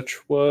showcase,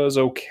 which was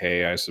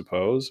okay, I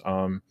suppose.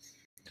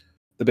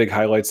 The big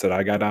highlights that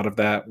I got out of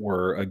that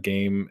were a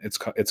game. It's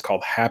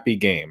called Happy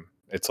Game.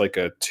 It's like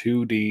a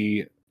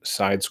 2D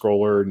side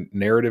scroller,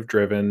 narrative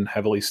driven,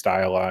 heavily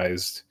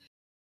stylized,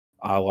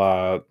 a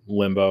la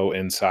Limbo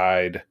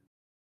Inside,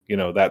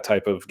 that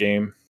type of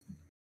game.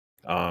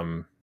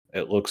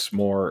 It looks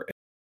more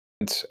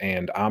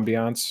and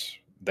ambiance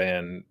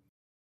than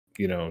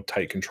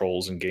tight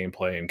controls and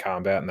gameplay and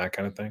combat and that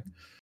kind of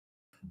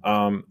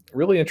thing.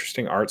 Really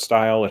interesting art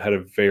style. It had a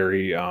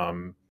very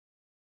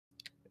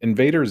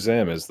Invader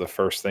Zim is the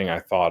first thing I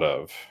thought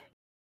of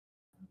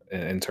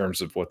in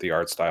terms of what the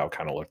art style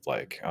kind of looked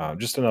like.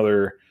 Just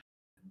another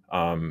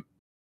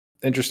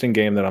interesting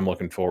game that I'm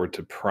looking forward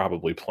to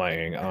probably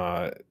playing.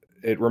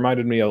 It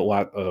reminded me a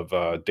lot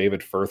of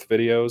David Firth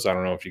videos. I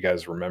don't know if you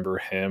guys remember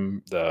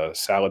him, the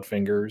Salad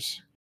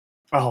Fingers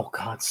Oh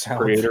God,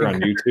 creator on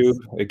YouTube.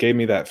 It gave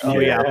me that feel. Oh,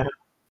 yeah.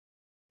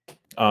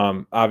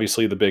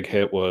 Obviously, the big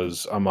hit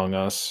was Among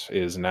Us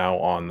is now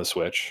on the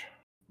Switch,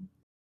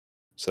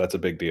 so that's a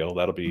big deal.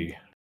 That'll be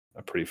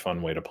a pretty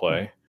fun way to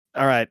play.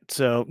 All right.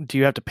 So do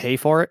you have to pay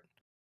for it?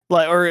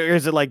 Like, or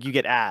is it like you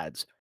get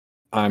ads?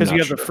 I'm Because not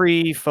you have sure. the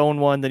free phone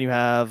one, then you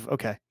have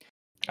okay.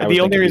 I would The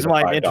think only it'd be reason the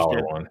why I'm $5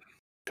 interested one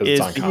because it's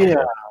is on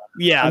console.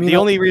 yeah, I mean, the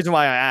only reason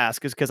why I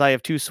ask is because I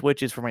have 2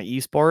 Switches for my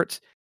esports,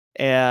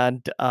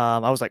 and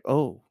I was like,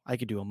 oh, I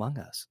could do Among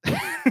Us.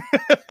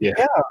 Yeah.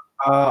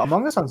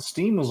 Among Us on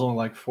Steam was only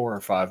like $4 or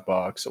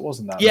 $5. It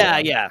wasn't that yeah,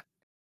 bad. yeah.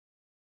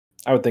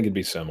 I would think it'd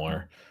be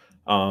similar.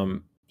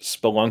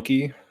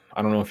 Spelunky.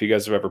 I don't know if you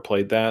guys have ever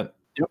played that.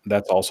 Yep.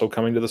 That's also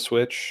coming to the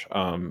Switch.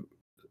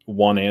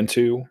 1 and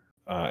 2.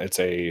 It's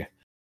a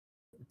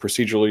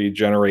procedurally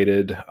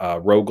generated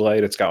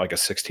roguelite. It's got like a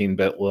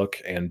 16-bit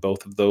look, and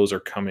both of those are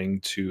coming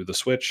to the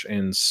Switch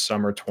in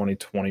summer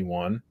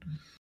 2021.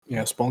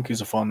 Yeah,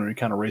 Spunky's a fun where you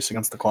kind of race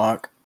against the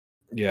clock.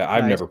 Yeah,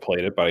 I've Nice. never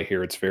played it, but I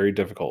hear it's very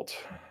difficult.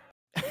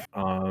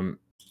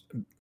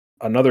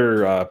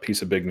 Another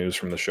piece of big news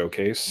from the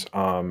showcase,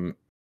 from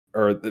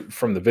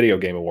the Video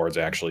Game Awards,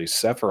 actually,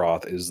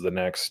 Sephiroth is the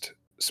next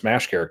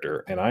Smash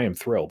character, and I am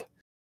thrilled.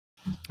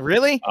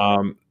 Really?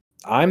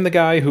 I'm the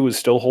guy who is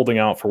still holding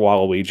out for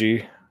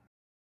Waluigi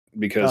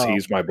because Oh.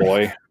 he's my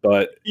boy.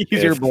 But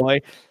He's your boy.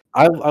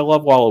 I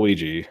love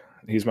Waluigi.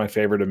 He's my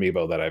favorite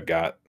amiibo that I've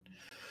got.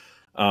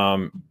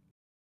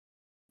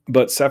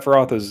 But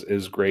Sephiroth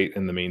is great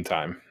in the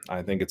meantime.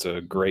 I think it's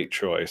a great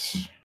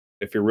choice.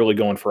 If you're really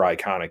going for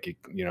iconic,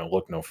 you know,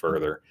 look no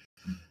further.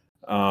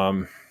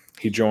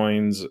 He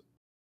joins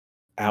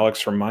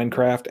Alex from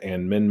Minecraft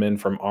and Min Min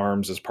from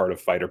ARMS as part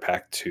of Fighter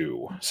Pack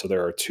 2. So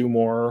there are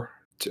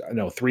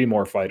 3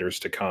 more fighters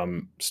to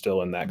come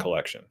still in that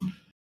collection.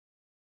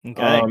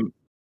 Okay.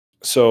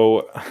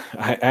 So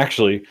I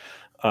actually,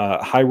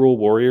 Hyrule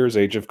Warriors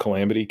Age of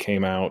Calamity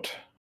came out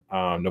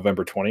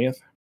November 20th,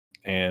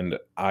 and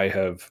I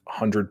have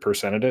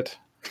 100%ed it.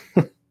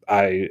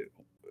 I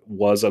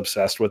was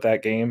obsessed with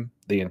that game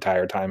the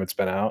entire time it's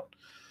been out.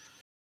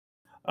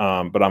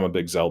 But I'm a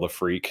big Zelda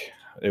freak.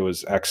 It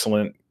was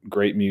excellent,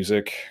 great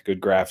music,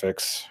 good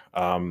graphics.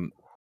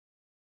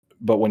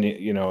 But when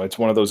you know, it's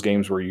one of those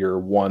games where you're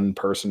one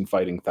person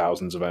fighting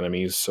thousands of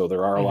enemies, so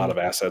there are a lot of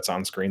assets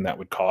on screen that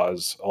would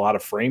cause a lot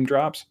of frame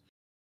drops.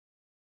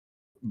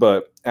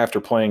 But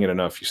after playing it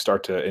enough, you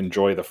start to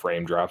enjoy the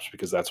frame drops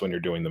because that's when you're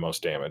doing the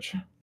most damage.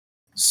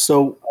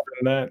 So, Other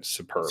than that,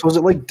 superb. so is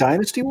it like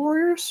Dynasty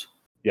Warriors?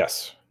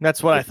 Yes.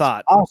 That's what I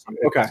thought. Awesome.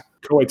 Okay.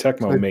 Koei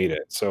Tecmo made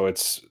it. So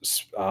it's,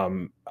 I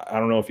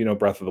don't know if you know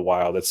Breath of the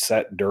Wild. It's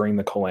set during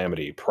the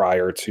Calamity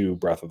prior to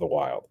Breath of the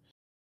Wild.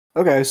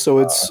 Okay, so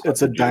it's a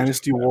 100 years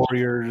Dynasty ago.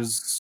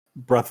 Warriors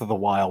Breath of the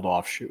Wild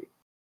offshoot.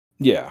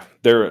 Yeah.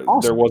 There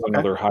Awesome. was Okay.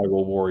 another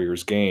Hyrule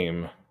Warriors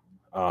game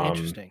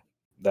Interesting.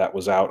 that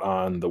was out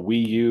on the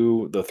Wii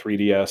U, the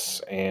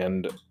 3DS,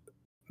 and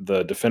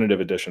the definitive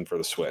edition for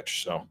the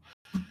Switch. So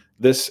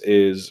this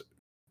is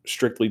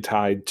strictly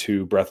tied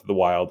to Breath of the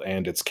Wild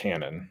and its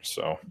canon.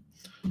 So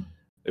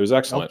it was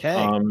excellent. Okay.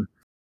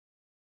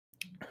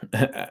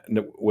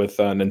 With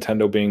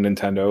Nintendo being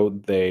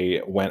Nintendo,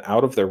 they went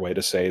out of their way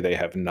to say they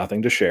have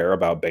nothing to share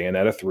about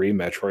Bayonetta 3,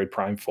 Metroid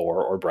Prime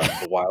 4, or Breath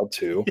of the Wild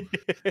 2.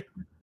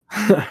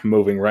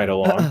 Moving right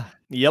along.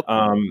 Yep.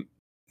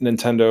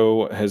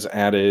 Nintendo has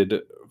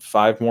added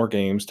 5 more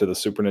games to the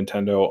Super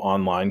Nintendo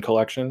Online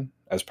collection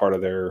as part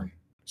of their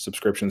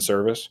subscription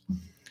service.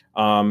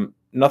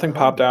 Nothing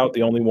popped out.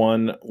 The only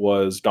one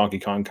was Donkey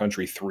Kong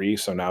Country 3,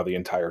 so now the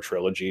entire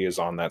trilogy is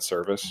on that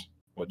service,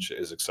 which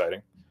is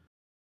exciting.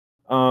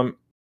 Another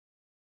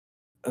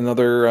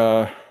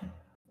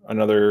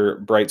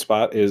bright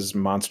spot is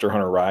Monster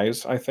Hunter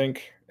Rise, I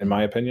think, in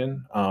my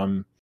opinion.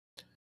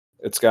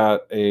 It's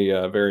got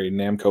a very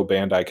Namco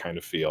Bandai kind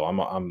of feel.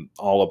 I'm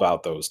all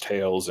about those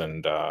Tales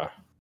and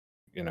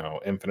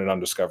Infinite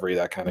Undiscovery,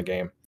 that kind of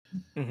game.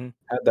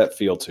 Had that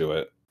feel to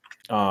it.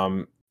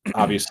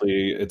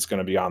 Obviously, it's going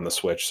to be on the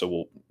Switch,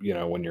 so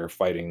when you're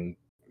fighting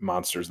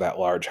monsters that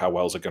large, how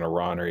well is it going to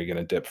run? Are you going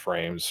to dip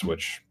frames?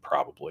 Which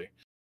probably.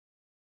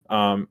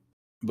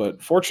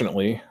 But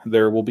fortunately,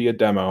 there will be a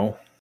demo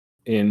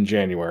in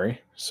January,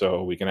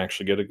 so we can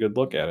actually get a good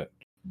look at it.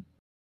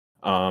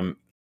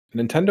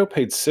 Nintendo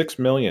paid $6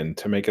 million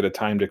to make it a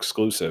timed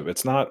exclusive.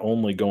 It's not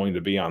only going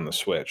to be on the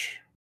Switch,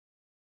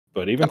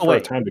 but even for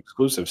a timed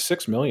exclusive,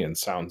 $6 million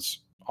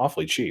sounds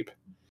awfully cheap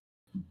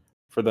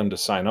for them to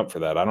sign up for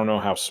that. I don't know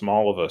how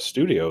small of a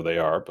studio they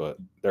are, but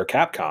they're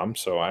Capcom,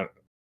 so I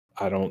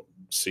don't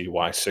see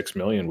why $6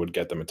 million would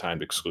get them a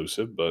timed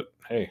exclusive. But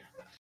hey,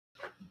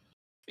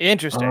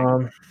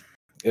 interesting.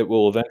 It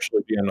will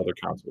eventually be on other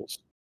consoles.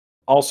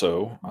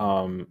 Also,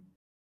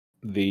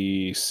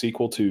 the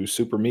sequel to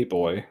Super Meat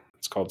Boy,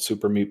 it's called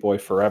Super Meat Boy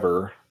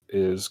Forever,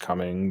 is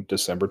coming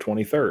December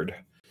 23rd.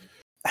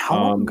 How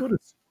long ago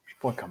did Super Meat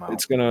Boy come out?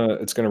 It's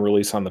gonna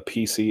release on the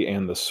PC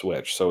and the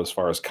Switch. So as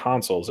far as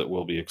consoles, it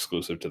will be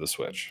exclusive to the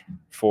Switch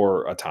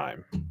for a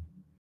time.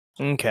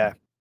 Okay.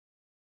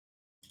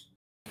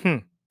 Oh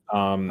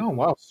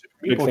wow!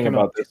 Big thing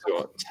about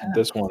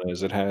this one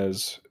is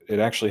it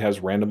actually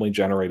has randomly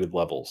generated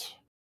levels.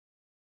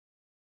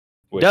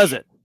 Which Does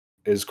it?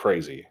 Is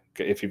crazy.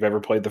 If you've ever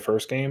played the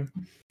first game,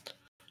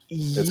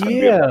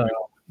 yeah.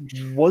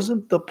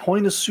 Wasn't the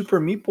point of Super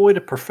Meat Boy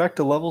to perfect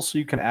a level so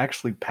you can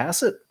actually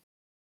pass it?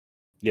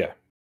 Yeah.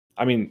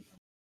 I mean,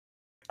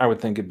 I would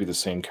think it'd be the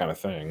same kind of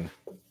thing.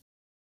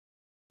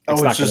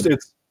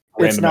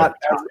 It's not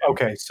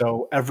okay,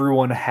 so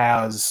everyone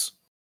has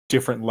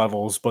different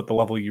levels, but the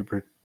level you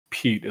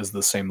repeat is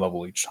the same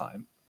level each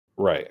time.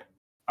 Right.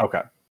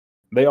 Okay.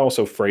 They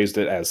also phrased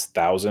it as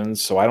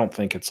thousands, so I don't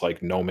think it's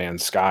like No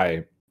Man's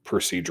Sky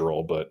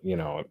procedural, but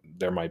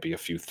there might be a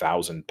few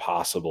thousand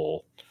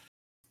possible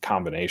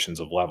combinations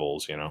of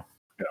levels, Yeah.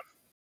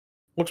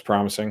 Looks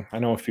promising. I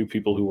know a few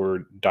people who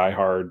were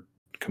diehard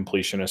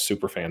completionist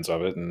super fans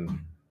of it, and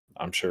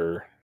I'm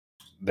sure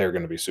they're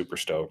going to be super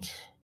stoked.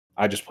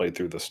 I just played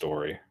through the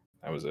story.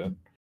 That was it.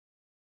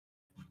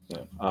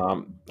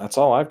 Yeah. That's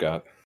all I've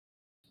got.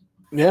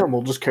 Yeah,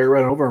 we'll just carry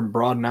right over and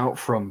broaden out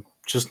from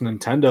just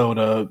Nintendo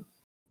to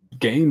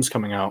games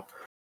coming out.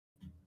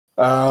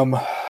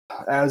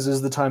 As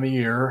is the time of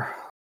year,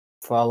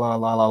 fa la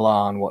la la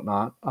la and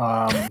whatnot.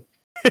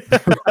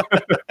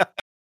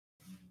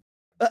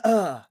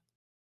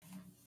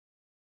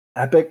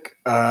 Epic,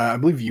 I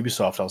believe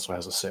Ubisoft also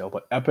has a sale,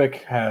 but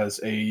Epic has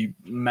a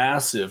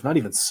massive, not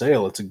even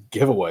sale, it's a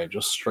giveaway,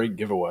 just straight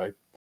giveaway.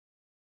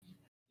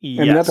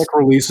 And Yes. Epic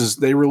releases,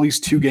 they release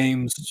 2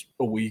 games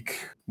a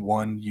week,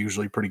 one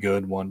usually pretty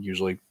good, one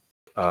usually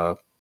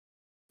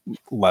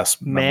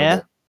less Meh.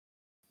 memorable.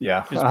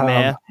 Yeah. Just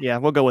meh. Yeah,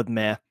 we'll go with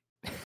meh.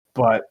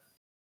 But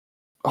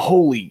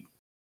holy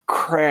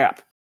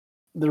crap,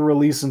 they're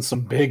releasing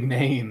some big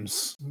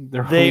names.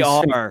 They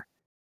are.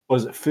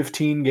 Was it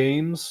 15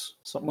 games?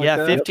 Something like Yeah,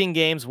 that? 15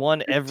 games,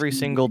 one every 15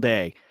 single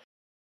day.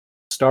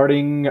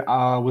 Starting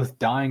with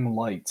Dying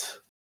Light.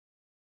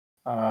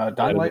 Dying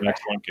That is Light an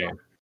excellent game.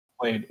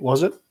 played.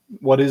 Was it?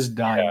 What is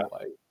Dying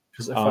Light?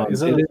 'Cause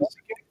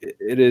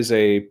It is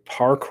a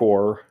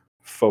parkour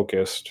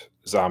focused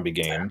zombie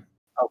game.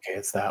 Okay,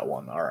 it's that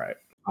one. All right.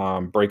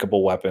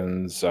 Breakable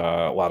weapons,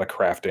 a lot of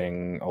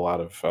crafting, a lot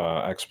of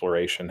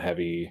exploration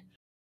heavy.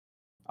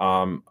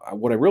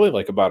 What I really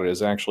like about it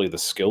is actually the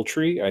skill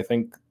tree. I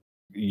think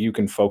you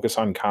can focus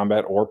on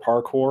combat or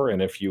parkour,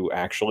 and if you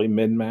actually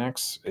min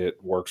max,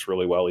 it works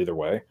really well either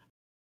way.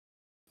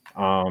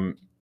 I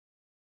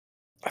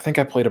think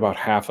I played about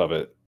half of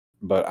it,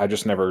 but I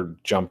just never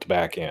jumped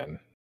back in.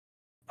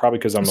 Probably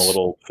because I'm a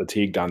little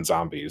fatigued on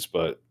zombies,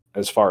 but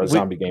as far as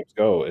zombie games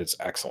go, it's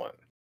excellent.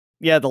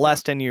 Yeah, the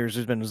last 10 years,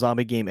 there's been a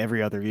zombie game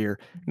every other year.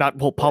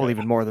 Probably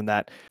even more than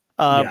that.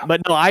 Yeah.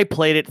 But no, I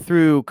played it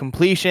through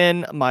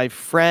completion. My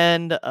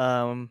friend,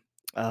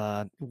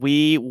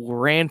 we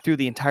ran through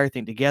the entire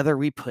thing together.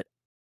 We put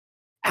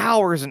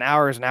hours and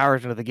hours and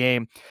hours into the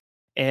game,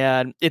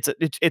 and it's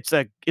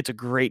a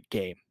great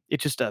game.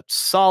 It's just a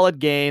solid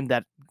game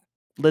that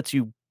lets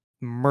you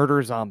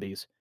murder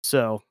zombies.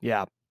 So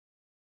yeah.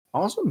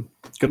 Awesome.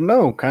 Good to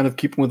know. Kind of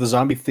keeping with the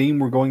zombie theme,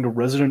 we're going to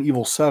Resident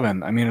Evil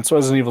 7. I mean, it's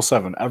Resident Evil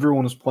 7.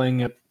 Everyone was playing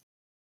it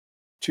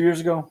 2 years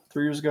ago,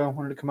 3 years ago.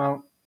 When did it come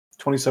out?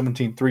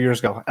 2017, 3 years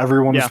ago.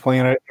 Everyone was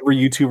playing it. Every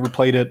YouTuber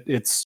played it.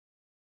 It's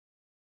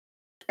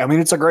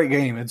a great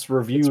game. It's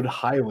reviewed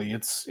highly.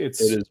 It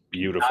is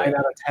beautiful. 9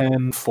 out of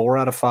 10, 4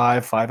 out of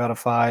 5, 5 out of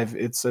 5.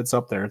 It's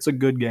up there. It's a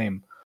good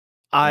game.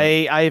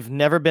 I've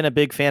never been a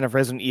big fan of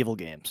Resident Evil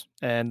games,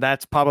 and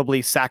that's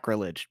probably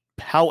sacrilege.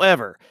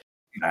 However,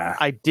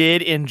 I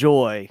did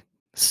enjoy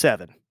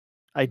 7.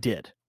 I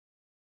did.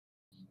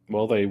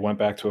 Well, they went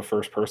back to a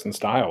first-person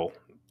style.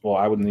 Well,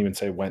 I wouldn't even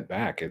say went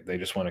back. They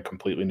just went a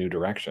completely new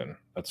direction.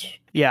 That's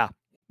yeah.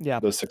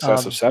 The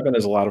success of 7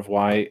 is a lot of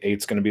why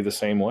 8's going to be the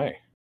same way.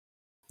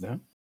 Yeah.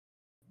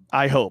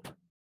 I hope.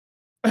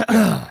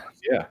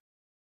 Yeah.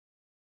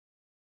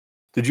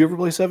 Did you ever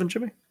play 7,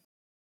 Jimmy?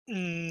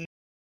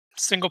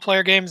 Single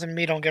player games and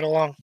me don't get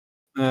along.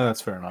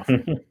 That's fair enough.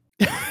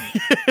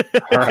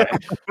 All right.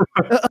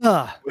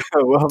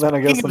 Well, then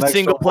I guess the next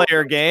single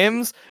player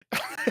games.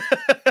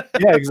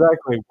 Yeah,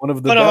 exactly. One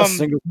of the best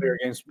single player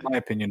games, in my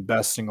opinion,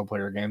 best single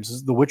player games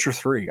is The Witcher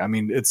 3. I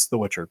mean, it's The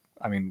Witcher.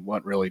 I mean,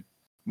 what really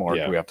more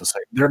do we have to say?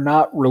 They're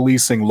not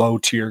releasing low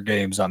tier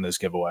games on this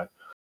giveaway.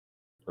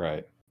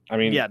 Right. I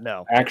mean,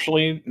 no.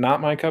 Actually, not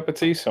my cup of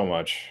tea so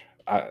much.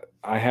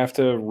 I have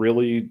to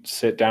really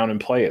sit down and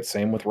play it.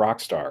 Same with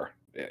Rockstar.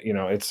 You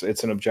know, it's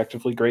an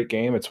objectively great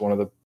game. It's one of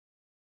the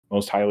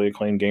most highly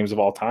acclaimed games of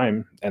all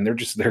time, and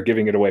they're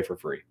giving it away for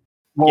free.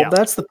 Well,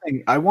 that's the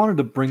thing. I wanted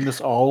to bring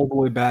this all the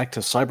way back to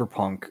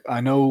Cyberpunk.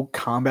 I know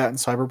combat in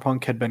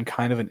Cyberpunk had been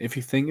kind of an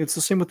iffy thing. It's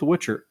the same with The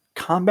Witcher.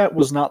 Combat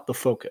was not the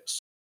focus.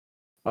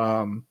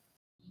 So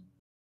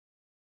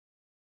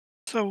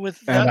with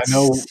and that, I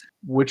know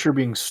Witcher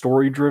being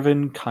story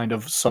driven, kind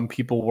of some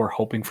people were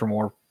hoping for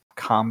more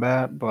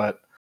combat,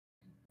 but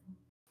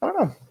I don't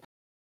know.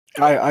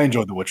 I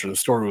enjoyed The Witcher. The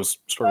story was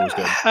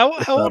good. How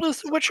old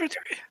is The Witcher 3?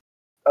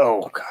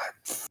 Oh God,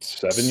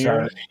 7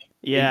 years.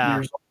 Yeah, 8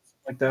 years old,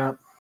 like that.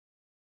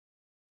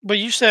 But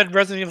you said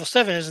Resident Evil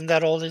 7 isn't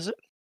that old, is it?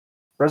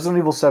 Resident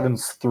Evil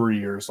 7's 3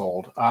 years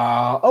old.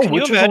 Can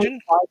you imagine?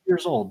 5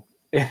 years old.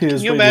 Can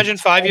you imagine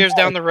 5 years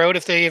down the road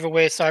if they gave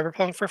away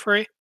Cyberpunk for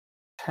free?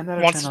 10 out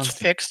of Once 10 it's on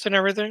Steam. fixed and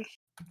everything?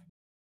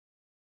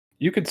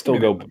 You could still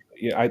go.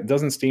 Yeah,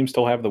 doesn't Steam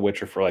still have The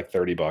Witcher for like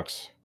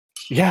 $30?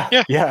 Yeah.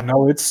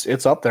 No,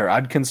 it's up there.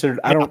 I'd consider.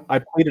 I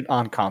played it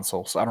on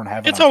console, so I don't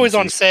have it. It's always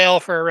on sale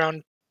for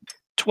around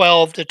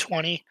 12 to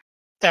 20,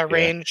 that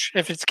range,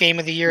 if it's Game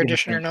of the Year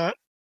edition or not.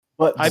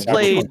 But I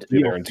played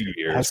there in 2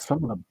 years. Has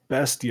some of the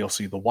best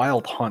DLC. The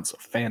Wild Hunt's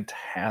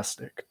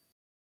fantastic.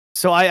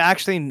 So I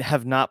actually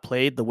have not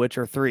played The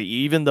Witcher 3,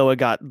 even though it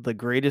got the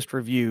greatest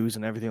reviews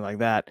and everything like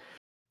that.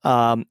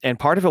 And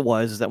part of it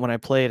was that when I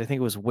played, I think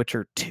it was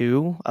Witcher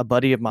 2, a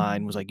buddy of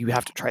mine was like, "You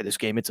have to try this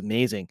game. It's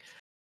amazing."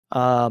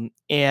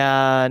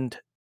 And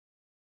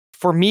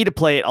for me to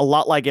play it, a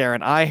lot like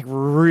Aaron, I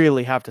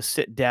really have to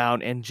sit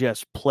down and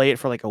just play it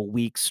for like a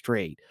week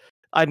straight.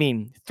 I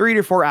mean, 3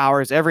 to 4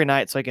 hours every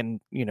night so I can,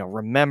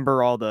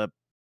 remember all the,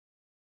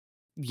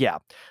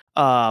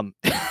 and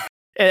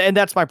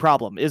that's my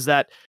problem is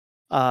that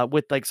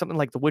with like something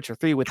like The Witcher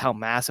 3, with how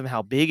massive,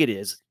 how big it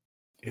is,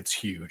 it's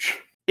huge.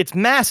 it's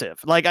massive.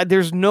 Like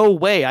there's no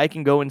way I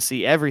can go and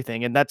see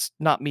everything, and that's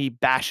not me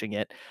bashing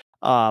it.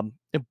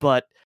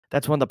 But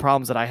that's one of the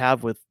problems that I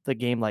have with the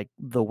game like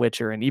The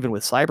Witcher and even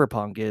with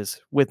Cyberpunk is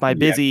with my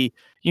busy,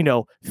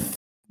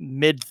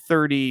 mid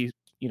 30,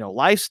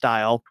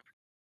 lifestyle,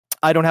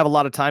 I don't have a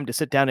lot of time to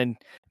sit down and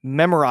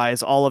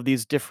memorize all of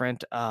these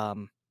different I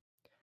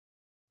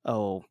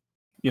don't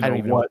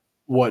even know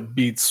what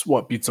beats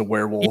a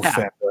werewolf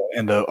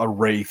and a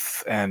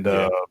wraith and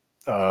a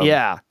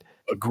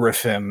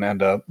griffin and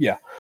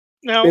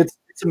Now,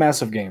 it's a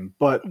massive game,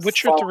 but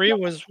Witcher 3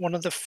 was one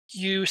of the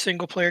few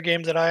single player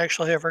games that I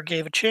actually ever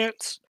gave a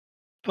chance.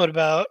 Put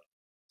about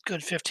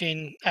good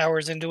 15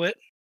 hours into it,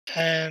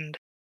 and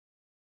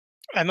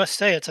I must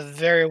say it's a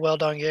very well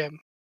done game.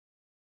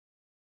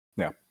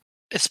 Yeah.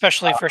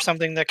 Especially for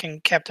something that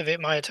can captivate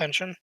my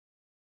attention.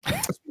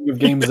 Speaking of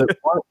games that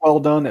aren't well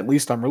done, at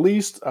least on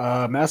release,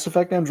 Mass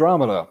Effect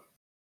Andromeda.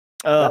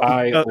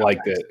 I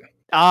liked it.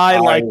 I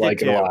liked it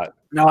too. a lot.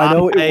 Now I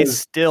know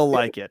still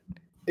like it.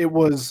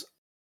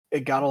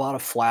 It got a lot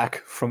of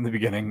flack from the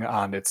beginning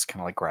on its kind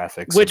of like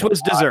graphics, which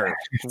was deserved.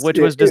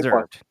 Was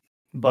deserved.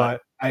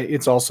 But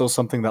it's also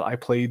something that I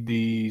played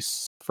the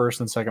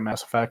first and second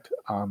Mass Effect,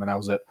 and that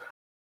was it.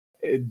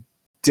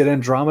 Did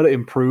Andromeda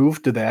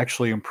improve? Did they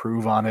actually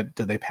improve on it?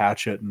 Did they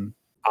patch it and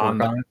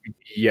work on it?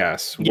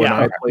 Yes. When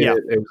I played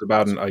it, it was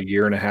about a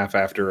year and a half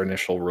after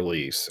initial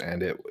release,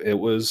 and it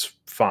was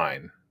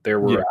fine. There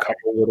were a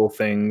couple little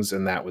things,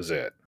 and that was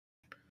it.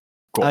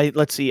 Cool.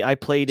 Let's see. I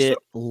played it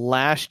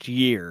last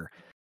year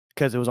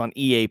because it was on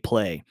EA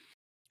Play,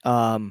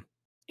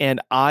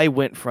 and I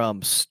went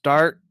from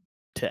start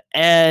to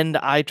end.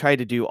 I tried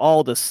to do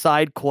all the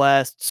side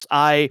quests.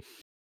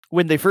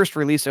 When they first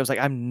released it, I was like,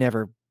 I'm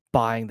never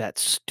buying that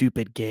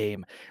stupid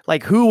game.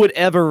 Like, who would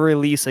ever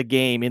release a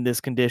game in this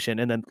condition?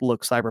 And then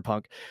look,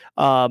 Cyberpunk.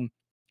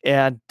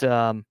 And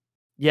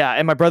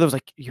my brother was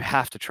like, you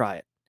have to try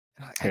it.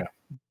 Yeah.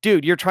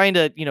 Dude, you're trying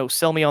to,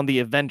 sell me on the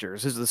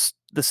Avengers. This is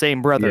the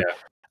same brother.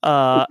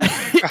 Yeah.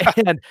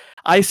 And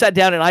I sat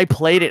down and I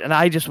played it, and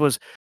I just was,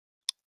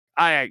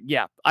 I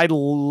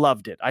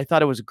loved it. I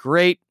thought it was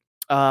great.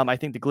 I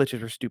think the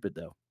glitches were stupid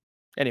though.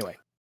 Anyway.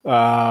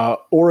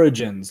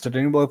 Origins. Did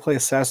anybody play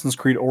Assassin's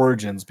Creed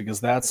Origins? Because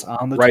that's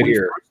on the right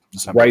here.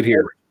 Right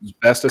here.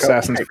 Best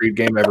Assassin's Creed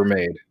game ever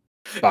made.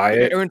 Buy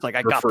it. Aaron's like,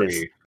 I got free.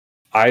 this.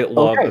 I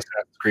love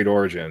Assassin's Creed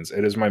Origins.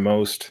 It is my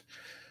most.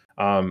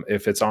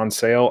 If it's on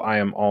sale, I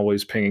am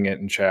always pinging it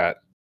in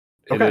chat.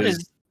 Okay.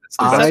 Is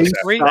that the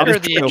Greek or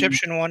the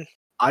Egyptian one?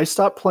 I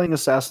stopped playing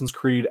Assassin's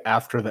Creed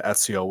after the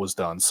Ezio was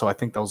done, so I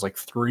think that was like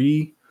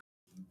 3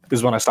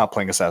 is when I stopped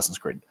playing Assassin's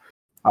Creed.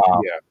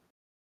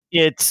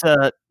 It's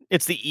the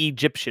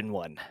Egyptian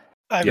one.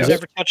 I've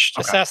never touched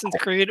Assassin's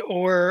Creed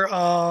or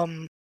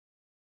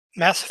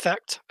Mass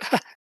Effect.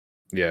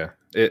 Yeah,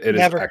 it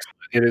is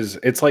excellent.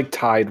 It's like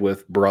tied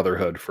with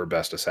Brotherhood for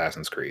best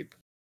Assassin's Creed.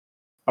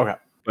 Okay,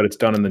 but it's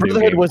done in the new game.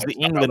 Brotherhood was the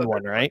England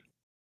one, right?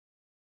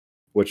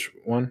 Which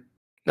one?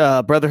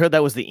 Brotherhood,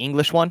 that was the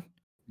English one?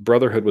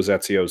 Brotherhood was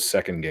Ezio's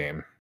second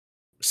game.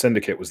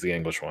 Syndicate was the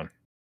English one.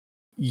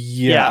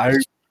 Yeah.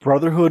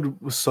 Brotherhood,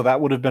 so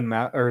that would have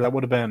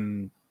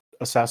been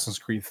Assassin's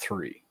Creed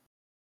 3.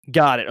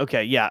 Got it.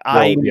 Okay, yeah.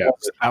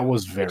 That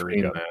was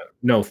very good.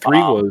 No,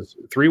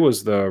 3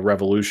 was the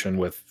Revolution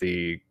with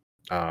the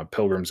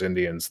Pilgrims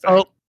Indians thing.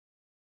 Oh.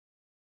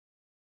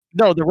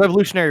 No, the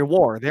Revolutionary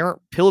War. They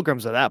weren't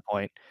pilgrims at that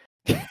point.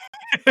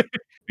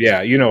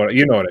 Yeah, you know what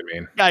I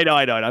mean. I know.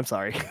 I'm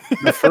sorry.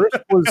 The first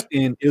was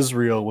in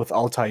Israel with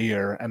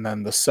Altair, and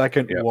then the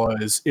second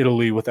was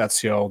Italy with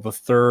Ezio. The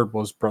third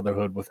was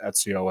Brotherhood with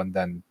Ezio, and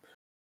then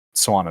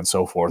so on and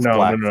so forth.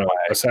 No.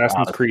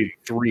 Assassin's Creed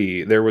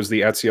 3, there was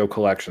the Ezio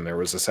collection. There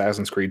was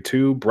Assassin's Creed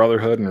 2,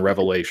 Brotherhood, and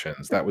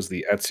Revelations. That was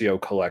the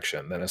Ezio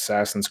collection. Then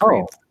Assassin's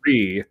Creed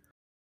 3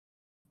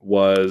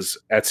 was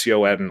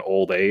Ezio at an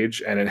old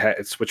age, and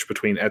it switched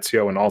between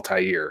Ezio and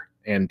Altair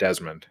and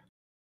Desmond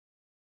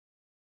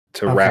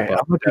to wrap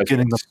up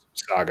the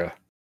saga.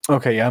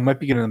 Okay, yeah, I might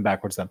be getting them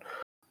backwards then.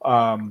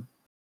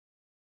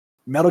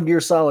 Metal Gear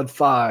Solid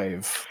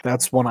 5.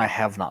 That's one I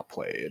have not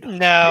played.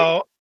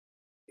 Now,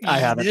 I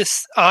haven't.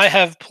 I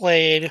have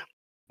played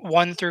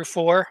 1 through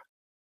 4,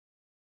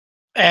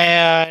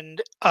 and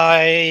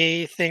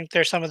I think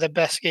they're some of the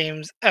best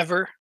games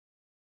ever.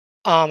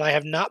 I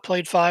have not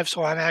played 5,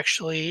 so I'm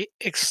actually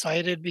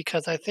excited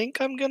because I think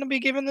I'm going to be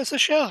giving this a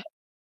shot.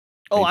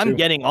 Oh, I'm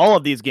getting all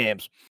of these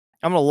games.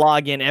 I'm going to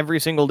log in every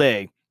single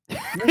day,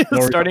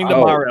 starting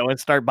tomorrow, and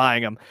start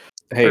buying them.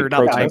 Hey, or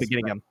not buying, but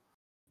getting them.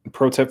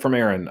 Pro tip from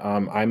Aaron.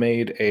 I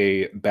made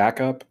a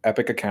backup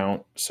Epic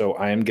account, so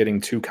I am getting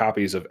 2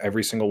 copies of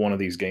every single one of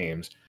these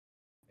games.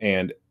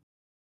 And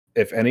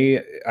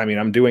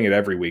I'm doing it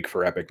every week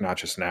for Epic, not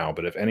just now,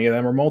 but if any of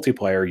them are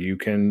multiplayer, you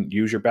can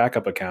use your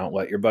backup account,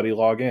 let your buddy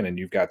log in, and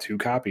you've got 2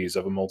 copies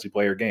of a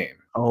multiplayer game.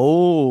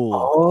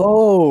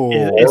 Oh.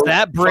 Is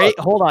that break?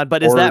 Hold on,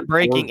 but is that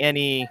breaking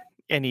any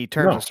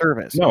terms of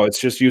service? No, it's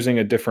just using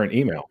a different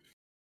email.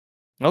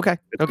 Okay.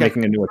 It's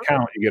making a new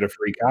account. You get a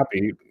free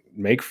copy.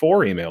 make 4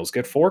 emails,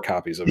 get 4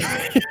 copies of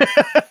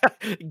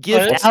it.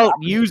 Gift out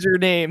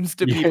usernames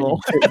to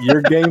people.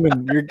 You're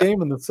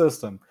gaming the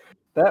system.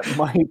 That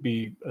might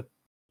be.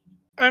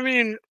 I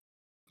mean,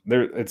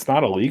 It's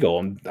not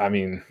illegal. I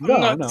mean,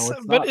 no, it's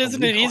but not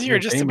isn't it illegal. easier You're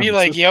just to gaming be the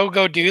like, system. yo,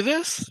 go do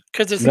this?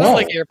 Because it's not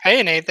like No. you're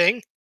paying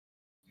anything.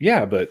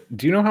 yeah, but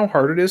do you know how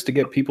hard it is to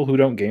get people who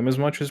don't game as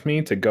much as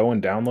me to go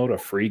and download a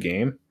free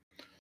game?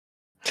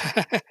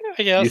 I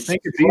You guess.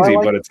 think it's What I easy,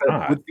 like but is it's that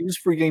not. With these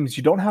free games,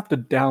 you don't have to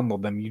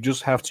download them. You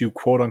just have to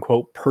quote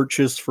unquote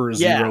purchase for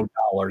Yeah.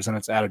 $0, and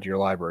it's added to your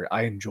library.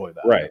 I enjoy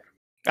that. Right.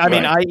 I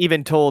mean, Right. I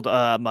even told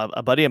a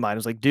buddy of mine, I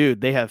was like,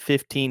 dude, they have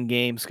 15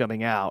 games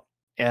coming out.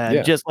 And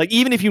Yeah. just like,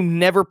 even if you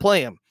never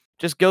play them,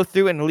 just go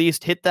through and at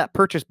least hit that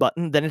purchase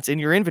button. Then it's in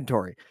your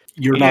inventory.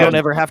 You're You not don't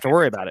ever have to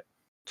worry about it.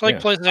 It's like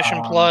Yeah.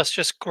 PlayStation Plus.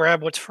 Just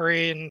grab what's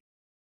free, and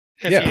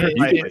if Yeah, it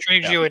right.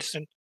 intrigues Yeah. you, it's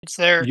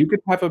there. You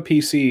could have a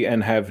PC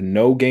and have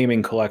no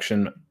gaming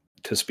collection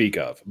to speak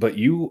of, but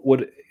you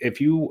would,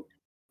 if you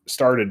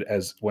started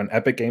as when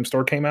Epic Game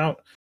Store came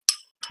out,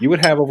 you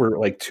would have over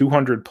like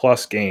 200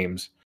 plus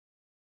games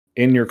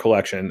in your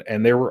collection,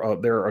 and there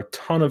are a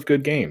ton of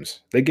good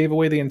games. They gave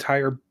away the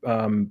entire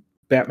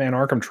Batman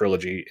Arkham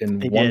trilogy in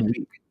They 1 did.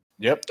 week.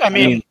 Yep. I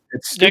mean,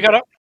 it's they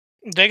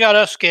stupid. got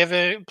us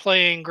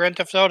playing Grand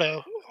Theft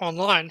Auto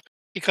online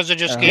because it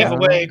just gave Yeah.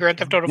 away Grand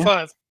Theft Auto Yeah.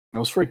 5. That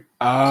was free.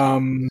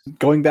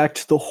 Going back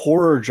to the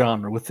horror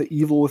genre with the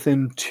Evil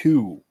Within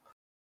 2.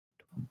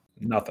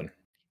 Nothing.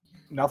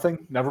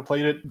 Nothing. Never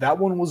played it. That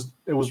one was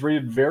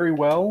rated very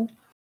well,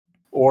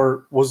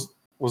 or was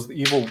the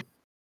Evil?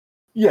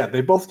 Yeah,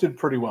 they both did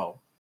pretty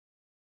well.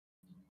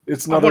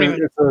 It's I won't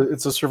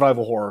it's a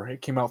survival horror.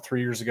 It came out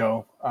 3 years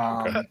ago.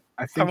 Okay. I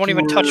I think won't you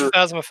even touch were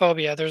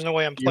Phasmophobia. There's no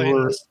way I'm you playing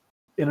were this.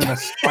 in an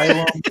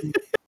asylum.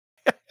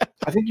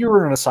 I think you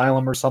were in an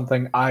asylum or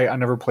something. I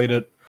never played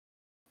it.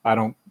 I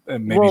don't.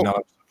 And maybe Well,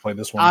 not play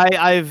this one.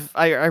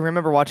 I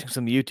remember watching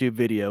some YouTube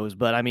videos,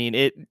 but I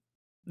mean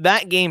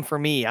that game for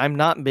me, I'm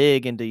not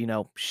big into,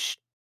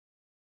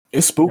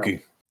 It's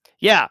spooky.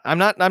 yeah, I'm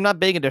not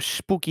big into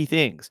spooky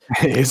things.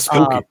 It's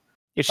spooky.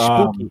 It's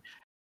spooky.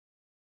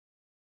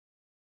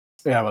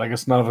 Yeah, but I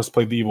guess none of us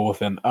played the Evil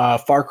Within.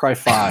 Far Cry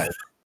 5.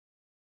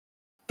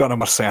 Don't know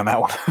much to say on that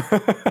one.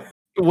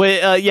 Wait,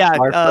 yeah,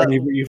 Far Cry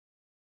Evil-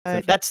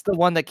 that's the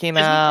one that came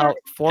Isn't there- out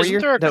 4 Isn't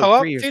years. there a no,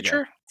 co-op 3 years ago.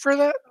 feature for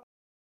that?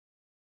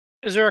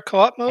 Is there a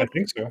co-op I mode?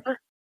 think so.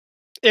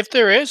 If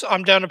there is,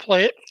 I'm down to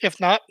play it. If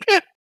not,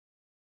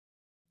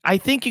 I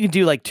think you can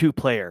do like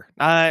 2-player.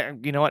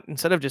 You know what?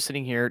 Instead of just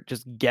sitting here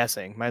just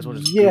guessing, might as well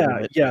just Yeah,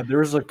 Google it. yeah.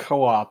 There's a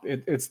co-op.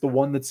 It's the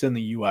one that's in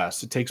the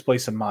U.S. It takes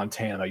place in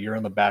Montana. You're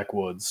in the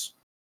backwoods.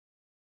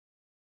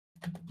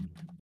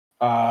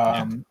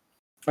 I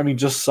mean,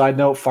 just side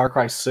note, Far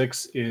Cry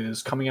 6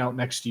 is coming out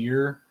next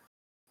year.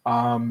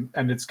 And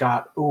it's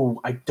got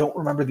I don't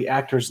remember the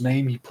actor's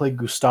name. He played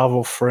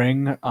Gustavo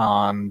Fring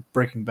on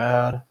Breaking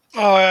Bad.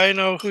 oh, I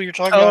know who you're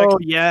talking Oh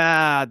about.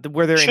 yeah,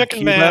 where they're in Chicken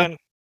Cuba. Man,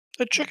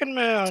 the Chicken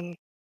Man.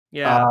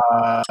 Yeah,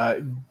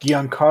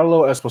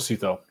 Giancarlo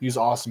Esposito. He's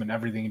awesome in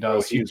everything he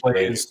does. He he's great.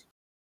 plays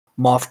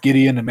Moff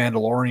Gideon and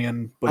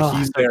Mandalorian, but Oh,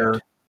 he's so their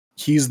good.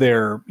 he's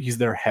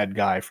their head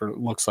guy for.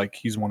 Looks like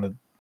he's one of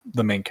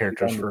the main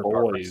characters On the for Far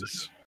Cry Boys.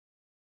 6.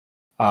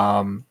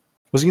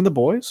 Was he in The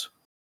Boys?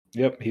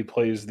 Yep, he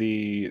plays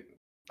the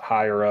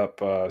higher up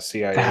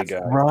CIA That's guy.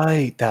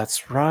 right.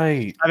 That's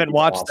right. I haven't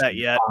watched awesome. that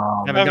yet.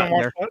 Um, Haven't I haven't gotten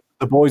watched there. it.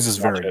 The Boys is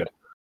very Watch good. it.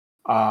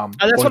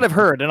 That's when what I've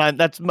heard, and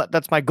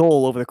that's my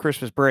goal over the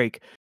Christmas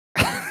break.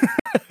 That's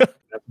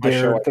my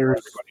show I want there's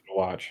everybody to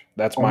watch.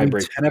 That's my only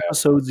break. 10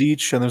 episodes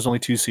each, and there's only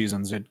 2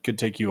 seasons. It could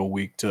take you a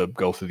week to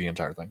go through the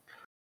entire thing.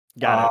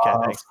 Got it.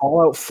 Okay, thanks.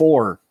 Fallout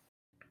 4.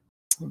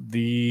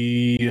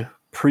 The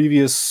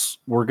previous,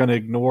 we're going to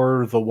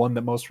ignore the one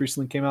that most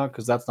recently came out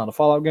because that's not a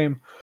Fallout game.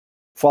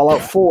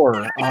 Fallout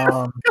 4.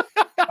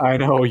 I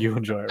know you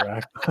enjoy it,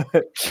 Rack.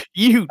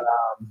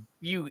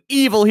 You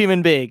evil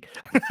human being.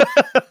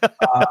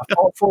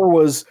 Fallout 4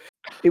 was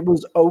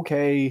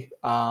okay.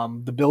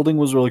 The building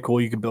was really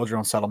cool. You could build your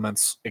own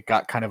settlements. It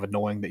got kind of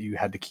annoying that you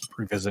had to keep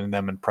revisiting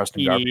them and press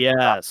new garbage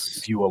Yes.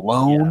 if you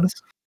alone. Yes.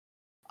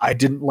 I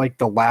didn't like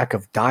the lack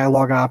of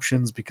dialogue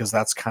options because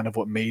that's kind of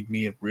what made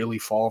me really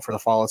fall for the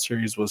Fallout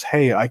series was,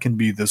 hey, I can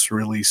be this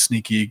really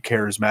sneaky,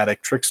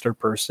 charismatic trickster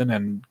person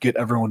and get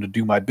everyone to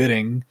do my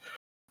bidding,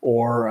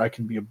 or I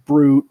can be a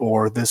brute,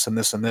 or this and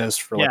this and this.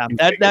 For Yeah,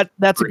 like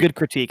that's a good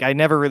critique. I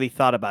never really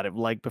thought about it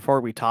like before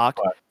we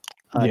talked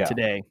yeah.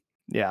 today.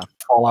 Yeah.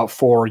 Fallout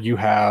 4, you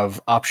have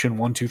option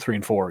 1, 2, 3,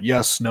 and 4.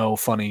 Yes, no,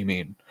 funny,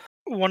 mean.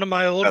 One of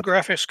my old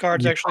That's- graphics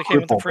cards you actually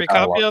came with a crippled free the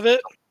dialogue. copy of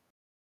it,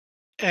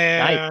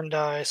 and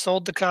I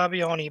sold the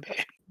copy on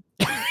eBay.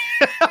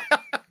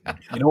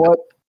 You know what?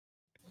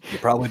 You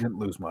probably didn't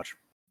lose much.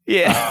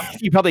 Yeah.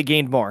 You probably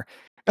gained more.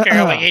 I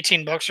got like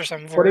 $18 or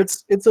something for But it.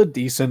 it's a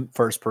decent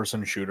first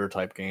person shooter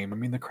type game. I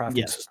mean, the crafting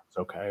Yes. system's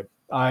okay.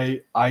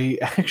 I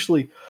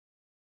actually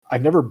I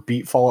never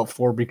beat Fallout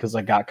 4 because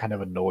I got kind of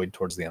annoyed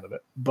towards the end of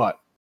it. But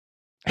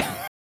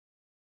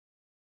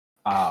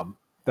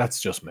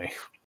that's just me.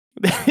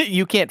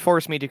 You can't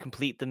force me to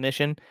complete the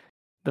mission,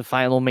 the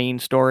final main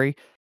story.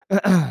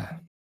 Yeah,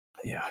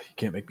 you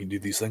can't make me do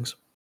these things.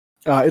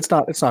 It's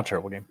not a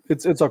terrible game.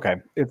 It's okay.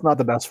 It's not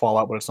the best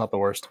Fallout, but it's not the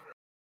worst.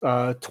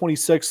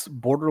 26th,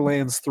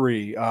 Borderlands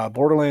 3.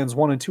 Borderlands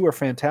 1 and 2 are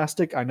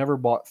fantastic. I never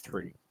bought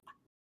 3.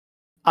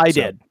 I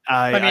So, did.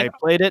 I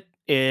played it.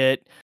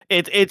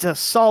 It's a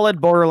solid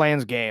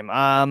Borderlands game.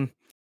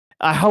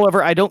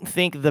 However, I don't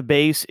think the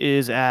base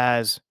is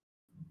as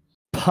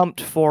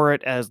pumped for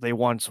it as they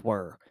once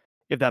were,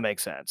 if that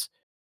makes sense.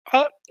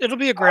 It'll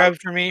be a grab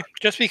for me,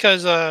 just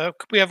because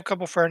we have a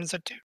couple friends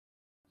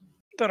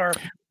that are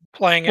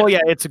playing it. Well,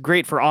 yeah, it's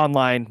great for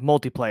online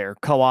multiplayer,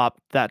 co-op,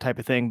 that type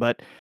of thing.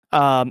 But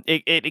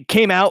it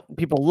came out,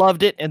 people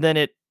loved it, and then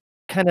it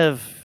kind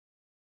of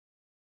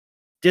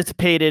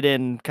dissipated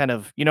and kind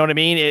of, you know what I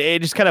mean? It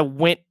just kind of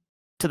went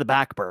to the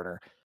back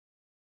burner.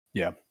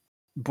 Yeah.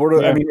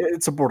 Yeah. I mean,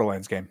 it's a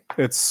Borderlands game.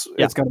 It's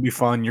going to be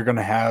fun. You're going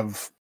to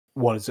have,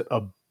 what is it,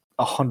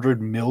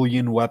 100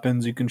 million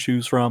weapons you can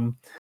choose from.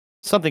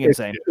 Something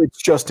insane.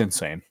 It's just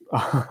insane.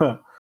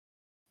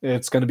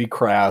 It's going to be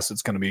crass.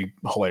 It's going to be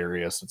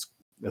hilarious.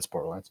 It's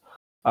Borderlands.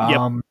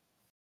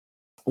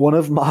 One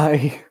of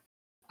my,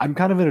 I'm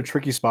kind of in a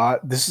tricky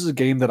spot. This is a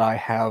game that I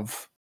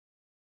have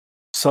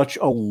such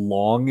a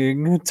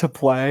longing to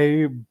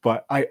play,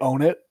 but I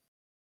own it.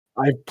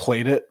 I've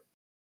played it.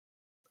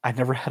 I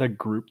never had a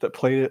group that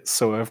played it,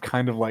 so I've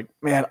kind of like,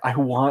 man, I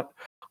want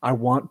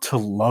to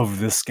love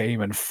this game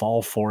and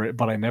fall for it,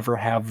 but I never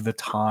have the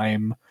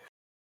time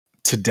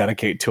to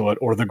dedicate to it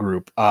or the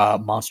group.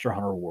 Monster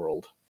Hunter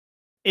World.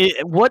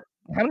 How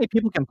many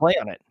people can play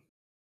on it?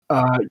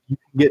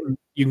 You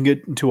can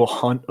get into a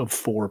hunt of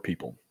 4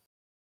 people.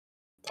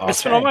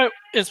 It's been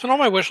on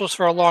my wish list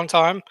for a long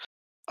time.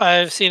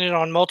 I've seen it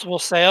on multiple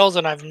sales,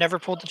 and I've never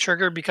pulled the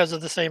trigger because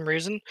of the same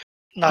reason.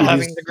 Not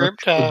having the group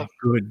to.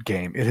 Good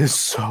game. It is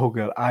so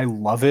good. I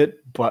love it,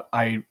 but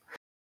I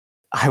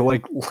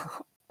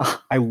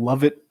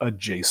love it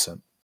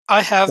adjacent.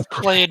 I have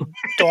played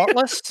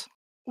Dauntless,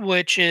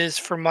 which is,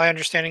 from my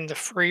understanding, the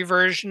free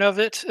version of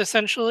it,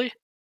 essentially.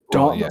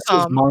 Dauntless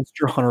is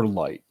Monster Hunter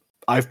Lite.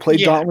 I've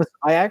played Dauntless.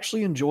 I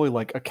actually enjoy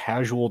like a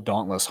casual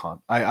Dauntless hunt.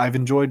 I've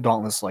enjoyed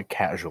Dauntless like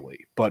casually,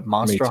 but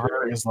Monster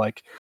Hunter is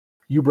like,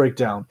 you break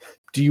down.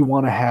 Do you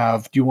want to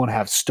have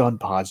stun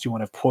pods? Do you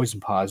want to have poison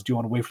pods? Do you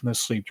want to wait from the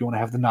sleep? Do you want to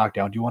have the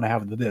knockdown? Do you want to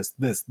have the this,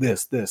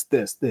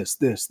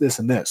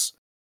 and this?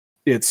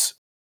 It's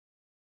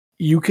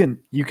you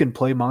can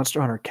play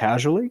Monster Hunter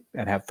casually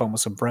and have fun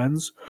with some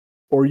friends,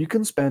 or you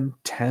can spend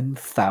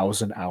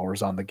 10,000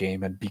 hours on the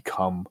game and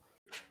become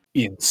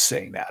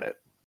insane at it.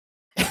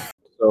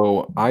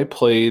 So I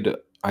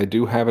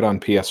do have it on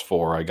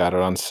PS4. I got it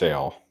on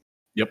sale.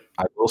 Yep.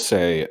 I will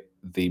say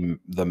the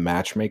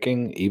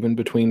matchmaking, even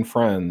between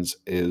friends,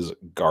 is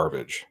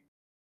garbage.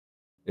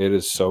 It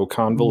is so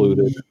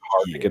convoluted,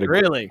 hard to get a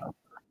really.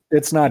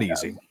 It's not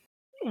easy.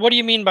 What do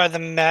you mean by the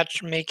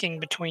matchmaking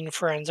between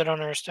friends? I don't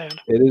understand.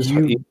 It is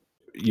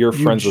you're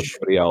friends with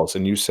somebody else,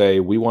 and you say,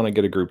 we want to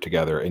get a group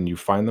together, and you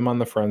find them on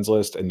the friends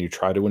list, and you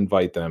try to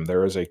invite them.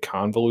 There is a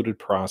convoluted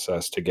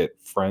process to get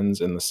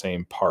friends in the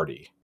same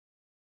party.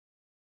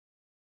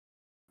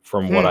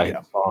 From what I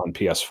saw on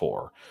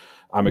PS4.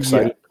 I'm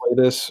excited to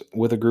play this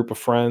with a group of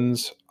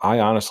friends. I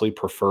honestly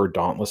prefer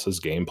Dauntless's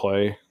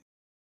gameplay.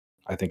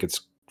 I think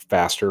it's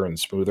faster and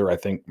smoother. I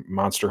think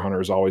Monster Hunter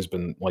has always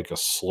been like a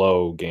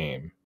slow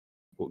game.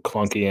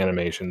 Clunky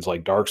animations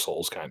like Dark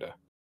Souls kind of.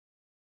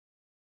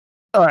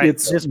 All right,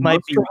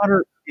 Monster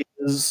Hunter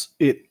is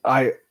it.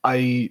 I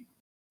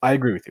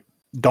agree with you.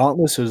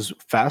 Dauntless is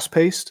fast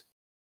paced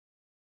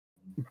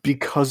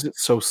because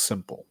it's so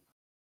simple.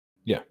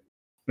 Yeah.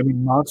 I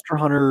mean, Monster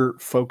Hunter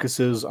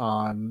focuses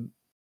on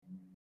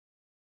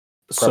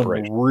some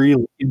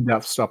really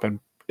in-depth stuff and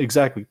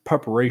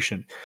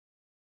preparation.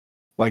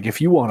 Like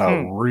if you want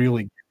to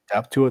really get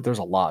depth to it, there's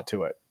a lot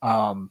to it.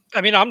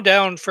 I mean, I'm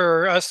down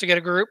for us to get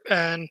a group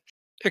and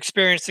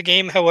experience the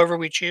game however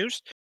we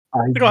choose.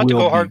 We don't have to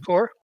go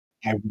hardcore.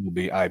 I will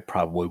be. I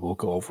probably will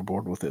go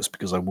overboard with this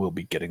because I will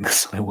be getting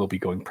this. I will be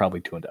going probably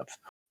too in depth.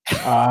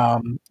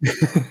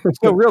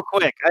 So real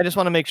quick, I just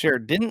want to make sure.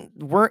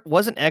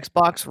 Wasn't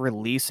Xbox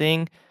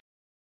releasing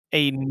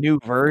a new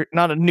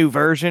not a new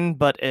version,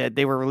 but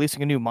they were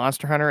releasing a new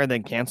Monster Hunter and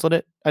then canceled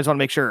it? I just want to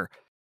make sure.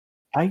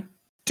 I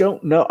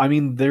don't know. I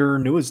mean, their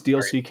newest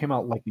DLC came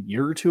out like a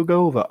year or two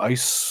ago. The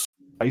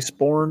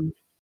Iceborne.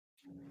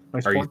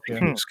 Are you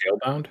thinking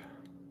Scalebound?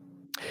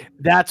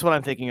 That's what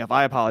I'm thinking of.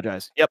 I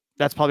apologize. Yep,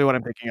 that's probably what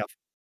I'm thinking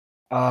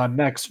of.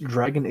 Next,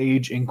 Dragon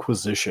Age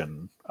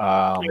Inquisition.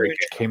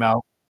 Came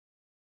out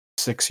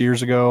 6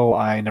 years ago.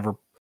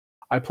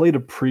 I played a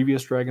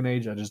previous Dragon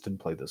Age. I just didn't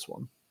play this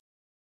one.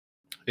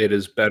 It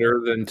is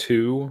better than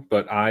 2,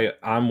 but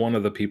I'm one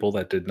of the people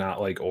that did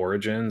not like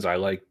Origins. I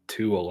like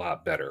 2 a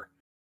lot better.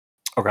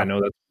 Okay. I know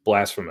that's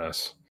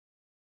blasphemous,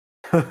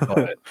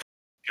 but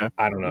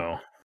I don't know.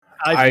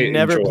 I've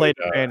never played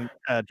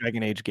a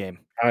Dragon Age game.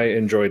 I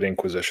enjoyed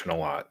Inquisition a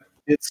lot.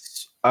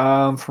 It's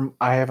I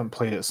haven't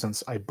played it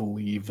since I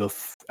believe the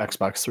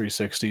Xbox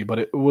 360, but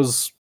it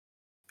was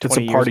It's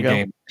 20 a years party ago.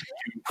 game.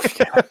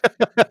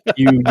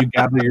 You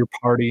gather your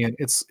party, and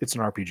it's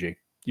an RPG.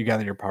 You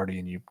gather your party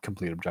and you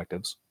complete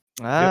objectives,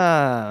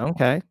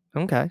 Okay.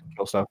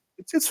 kill stuff.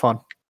 It's fun.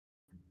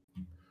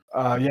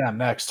 Yeah.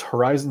 Next,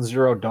 Horizon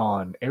Zero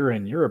Dawn.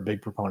 Aaron, you're a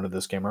big proponent of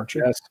this game, aren't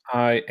you? Yes,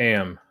 I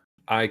am.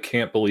 I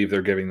can't believe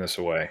they're giving this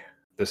away.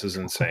 This is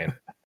insane.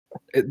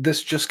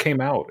 This just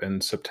came out in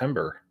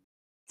September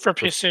For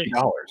for PC.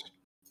 $50.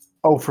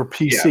 Oh, for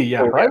PC,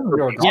 yeah. Oh, yeah, Horizon for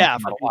Zero PC. Dawn Yeah, came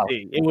for out a while.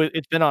 PC.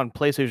 It's been on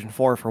PlayStation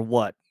 4 for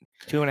what?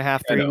 2.5, I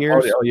 3 know.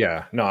 years? Oh,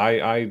 yeah. No,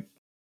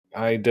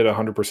 I did a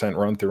 100%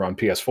 run through on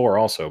PS4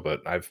 also,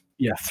 but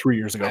Yeah, 3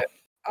 years ago.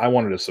 I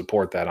wanted to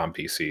support that on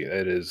PC.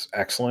 It is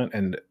excellent,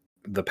 and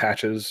the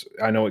patches,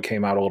 I know it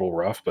came out a little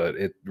rough, but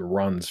it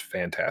runs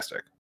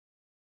fantastic.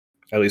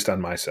 At least on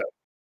my set.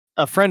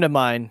 A friend of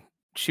mine,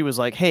 she was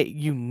like, "Hey,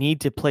 you need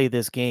to play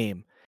this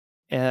game."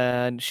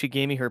 And she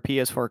gave me her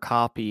PS4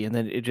 copy, and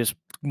then it just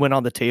went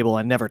on the table.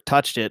 I never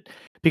touched it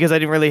because I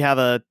didn't really have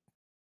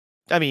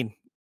I mean,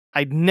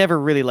 I never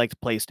really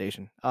liked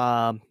PlayStation.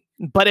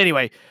 But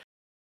anyway,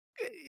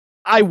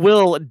 I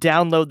will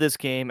download this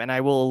game and I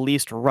will at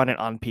least run it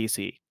on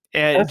PC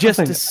That's the just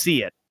to thing.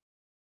 see it.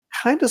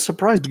 Kind of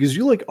surprised because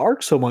you like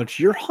Ark so much.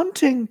 You're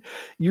hunting.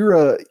 You're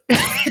a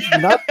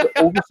not to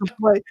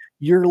oversimplify.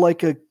 You're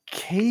like a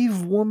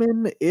cave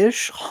woman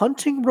ish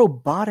hunting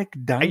robotic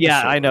dinosaurs.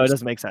 Yeah, I know it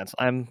doesn't make sense.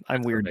 I'm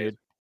That's weird, amazing. dude.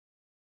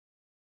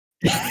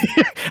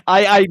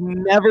 I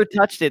never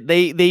touched it.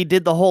 They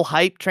did the whole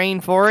hype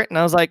train for it, and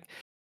I was like,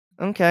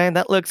 okay,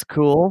 that looks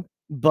cool.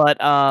 But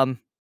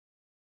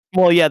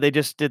well, yeah, they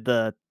just did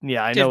I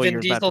know Did what Vin you're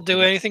about Diesel to do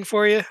say. anything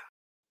for you?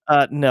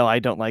 No, I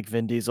don't like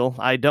Vin Diesel.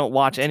 I don't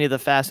watch any of the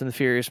Fast and the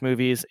Furious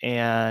movies,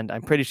 and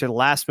I'm pretty sure the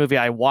last movie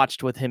I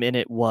watched with him in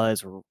it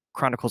was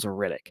Chronicles of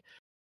Riddick.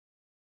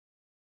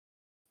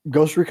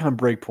 Ghost Recon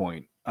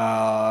Breakpoint.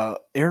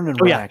 Aaron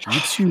and Oh, yeah. Rack. You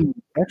two,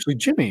 actually,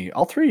 Jimmy.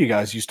 All three of you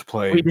guys used to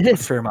play We a did.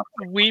 fair amount.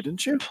 We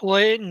Didn't you?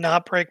 played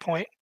not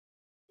Breakpoint.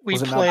 We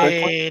Was it not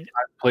Breakpoint? played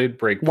I played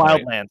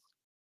Breakpoint. Wildlands.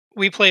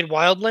 we played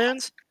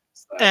Wildlands,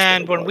 That's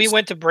and what it when we was.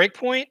 went to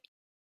Breakpoint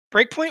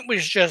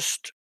was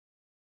just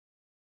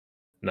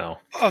No.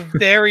 a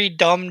very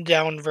dumbed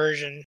down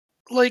version.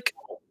 Like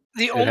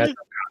the It only had thing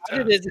about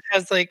it is it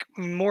has like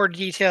more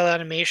detailed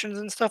animations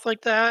and stuff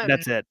like that.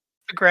 That's and it.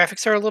 The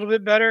graphics are a little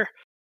bit better,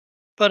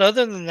 but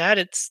other than that,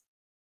 it's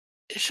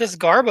just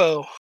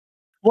Garbo.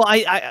 Well,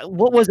 I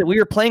what was it? We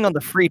were playing on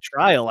the free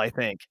trial, I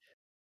think.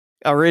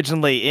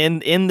 Originally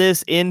in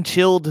this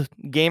chilled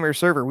gamer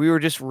server, we were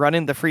just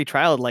running the free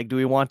trial. Like, do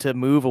we want to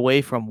move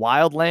away from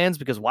Wildlands?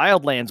 Because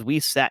Wildlands, we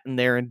sat in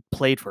there and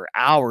played for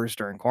hours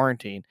during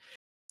quarantine.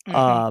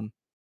 Mhm.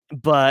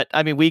 But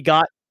I mean, we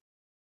got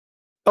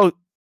oh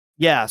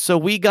yeah, so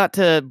we got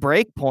to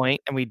Breakpoint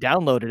and we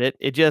downloaded it.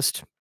 It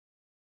just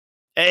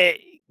eh,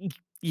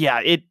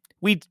 yeah,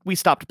 we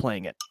stopped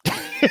playing it.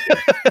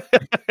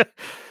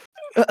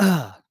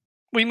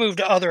 We moved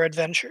to other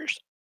adventures.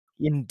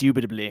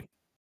 Indubitably.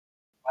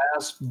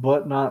 Last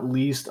but not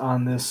least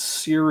on this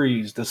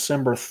series,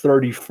 December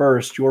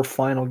 31st, your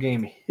final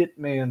game,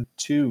 Hitman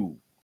 2.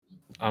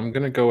 I'm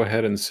going to go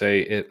ahead and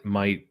say it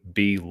might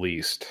be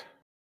least.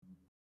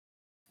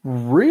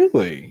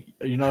 Really?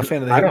 Are you not a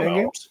fan of the I don't Hitman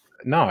know. games?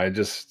 No,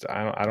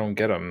 I don't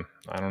get them.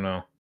 I don't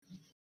know.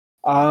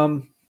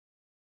 I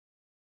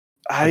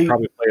I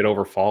probably play it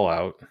over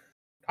Fallout.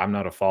 I'm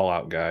not a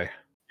Fallout guy.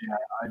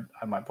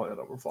 I might play it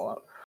over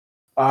Fallout.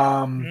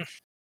 Mm.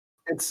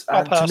 It's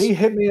I'll to pass. me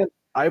Hitman.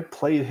 I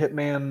played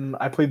Hitman.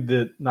 I played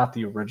not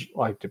the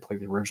original. I did play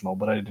the original,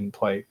 but I didn't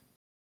play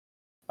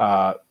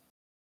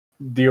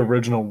the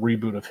original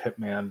reboot of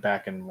Hitman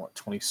back in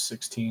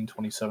 2016,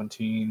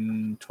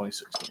 2017,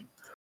 2016.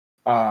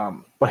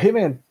 But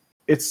Hitman,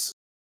 it's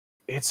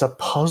a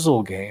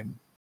puzzle game,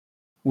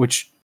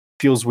 which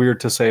feels weird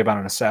to say about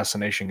an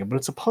assassination game, but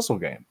it's a puzzle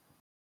game.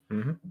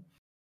 Mm-hmm.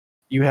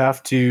 You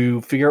have to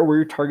figure out where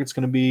your target's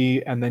going to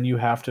be, and then you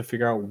have to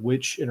figure out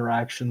which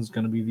interaction is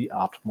going to be the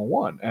optimal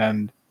one.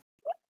 And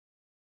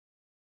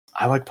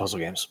I like puzzle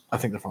games. I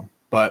think they're fun.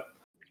 But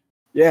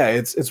yeah,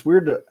 it's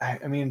weird to.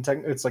 I mean,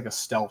 it's like a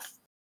stealth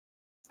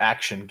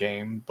action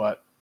game,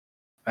 but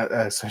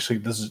essentially,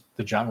 the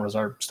genres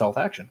are stealth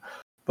action.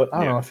 But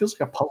I don't know. It feels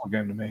like a puzzle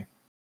game to me.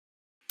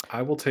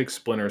 I will take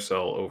Splinter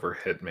Cell over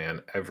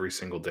Hitman every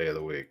single day of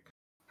the week,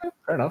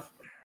 Fair enough.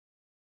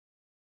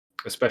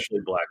 especially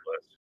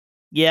Blacklist.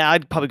 Yeah,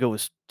 I'd probably go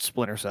with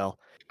Splinter Cell.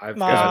 I've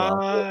got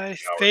My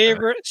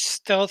favorite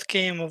stealth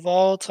game of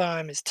all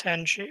time is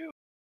Tenchu.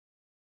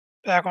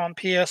 Back on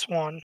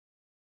PS1.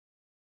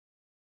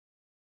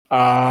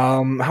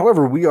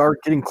 However, we are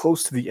getting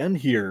close to the end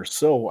here,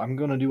 so I'm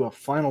going to do a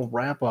final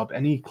wrap up.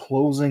 Any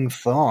closing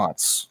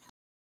thoughts?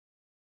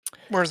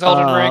 Where's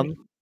Elden Ring?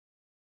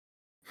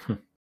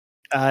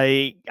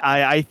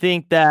 I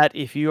think that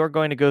if you are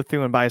going to go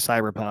through and buy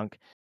Cyberpunk,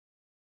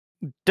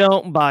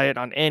 don't buy it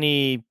on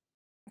any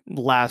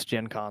last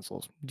gen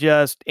consoles.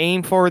 Just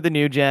aim for the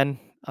new gen.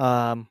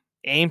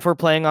 Aim for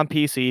playing on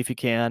PC if you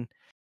can.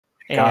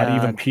 God,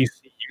 even And PC,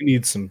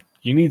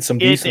 you need some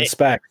decent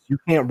specs. You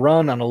can't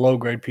run on a low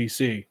grade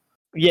PC.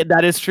 Yeah,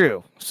 that is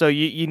true. So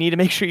you need to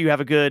make sure you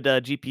have a good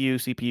GPU,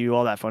 CPU,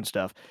 all that fun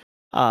stuff.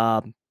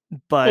 But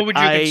What would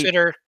you I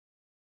consider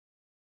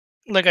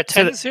like a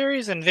so 10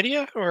 series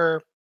NVIDIA,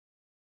 or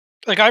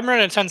like I'm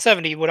running a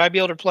 1070? Would I be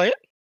able to play it?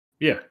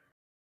 Yeah,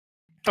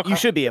 you Okay.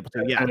 should be able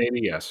to. Yeah,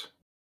 1080, yes.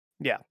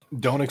 yeah,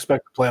 Don't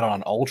expect to play it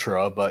on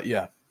Ultra, but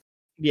yeah.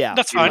 yeah.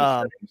 That's fine.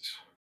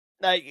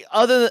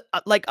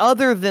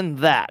 Other than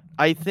that,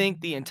 I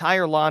think the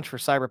entire launch for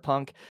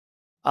Cyberpunk,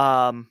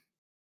 um,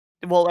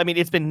 well, I mean,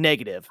 it's been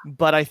negative,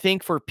 but I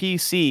think for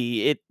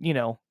PC,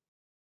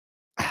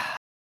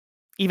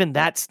 even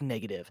that's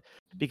negative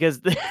because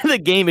the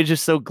game is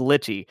just so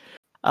glitchy.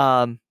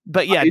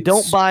 But yeah, don't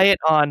It's buy it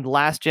on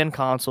last gen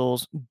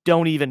consoles.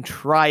 Don't even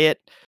try it.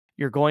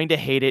 You're going to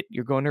hate it.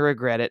 You're going to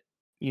regret it.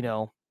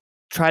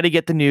 Try to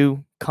get the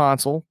new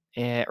console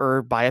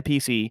or buy a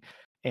PC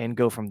and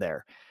go from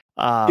there.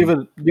 Give it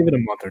a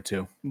month or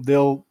two.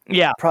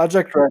 Yeah,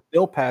 Project Red,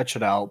 they'll patch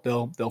it out.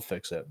 They'll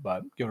fix it,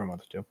 but give it a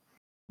month or two.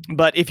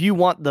 but if you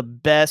want the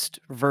best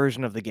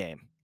version of the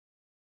game,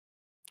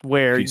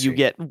 where you PC.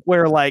 get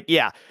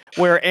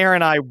where Aaron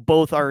and I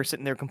both are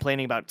sitting there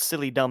complaining about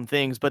silly dumb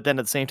things, but then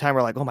at the same time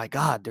we're like, oh my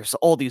god, there's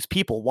all these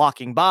people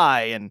walking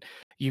by, and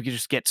you can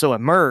just get so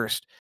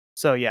immersed.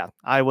 So yeah,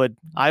 I would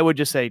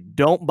just say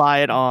don't buy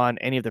it on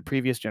any of the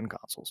previous gen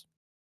consoles.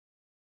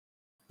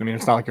 I mean,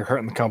 it's not like you're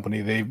hurting the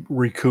company. They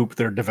recoup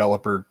their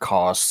developer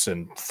costs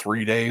in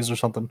 3 days or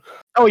something.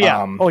 Oh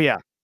yeah, Um, oh yeah.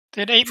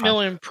 They had 8 Fine.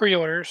 million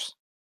pre-orders.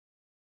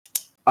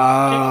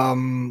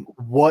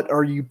 What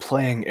are you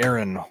playing,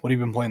 Aaron? What have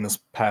you been playing this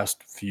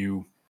past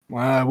few?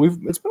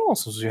 It's been a while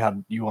since we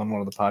had you on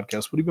one of the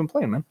podcasts. What have you been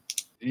playing, man?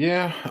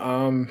 Yeah.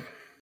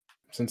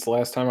 Since the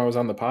last time I was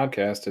on the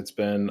podcast, it's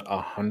been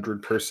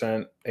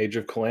 100% Age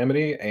of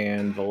Calamity,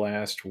 and the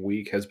last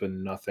week has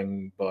been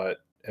nothing but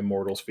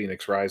Immortals: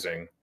 Phoenix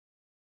Rising,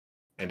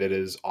 and it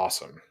is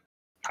awesome.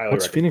 Highly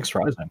What's recommend. Phoenix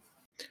Rising?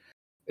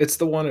 It's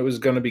the one. It was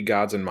going to be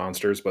Gods and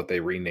Monsters, but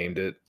they renamed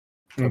it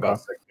about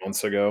 6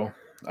 months ago.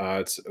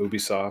 It's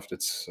Ubisoft.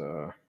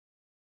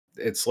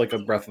 It's like a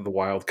Breath of the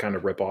Wild kind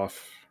of ripoff,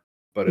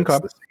 but it's Okay.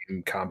 the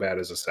same combat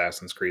as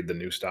Assassin's Creed, the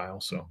new style.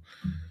 So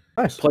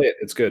Nice. play it.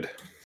 It's good.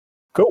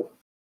 Cool.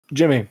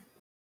 Jimmy,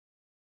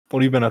 what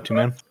have you been up to,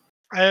 man?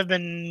 I have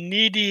been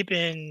knee deep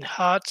in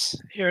HOTS,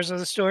 Heroes of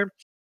the Storm.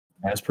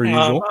 As per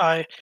usual.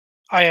 I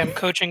am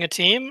coaching a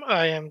team.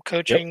 I am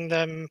coaching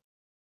them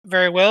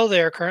very well.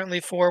 They are currently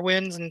 4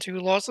 wins and 2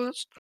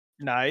 losses.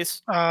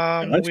 Nice.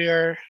 Nice. We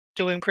are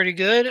doing pretty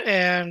good,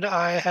 and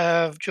I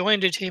have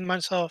joined a team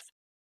myself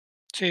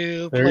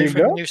to There play you for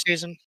the go. new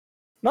season.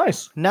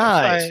 Nice.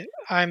 Nice.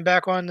 I'm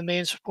back on the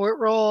main support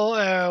role,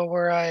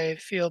 where I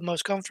feel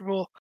most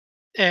comfortable,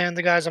 and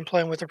the guys I'm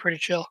playing with are pretty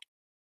chill.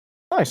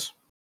 Nice.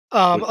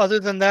 Other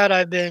than that,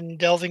 I've been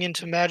delving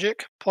into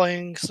Magic,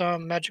 playing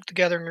some Magic the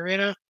Gathering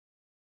Arena.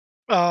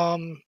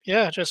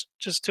 Yeah, just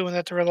doing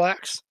that to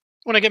relax.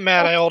 When I get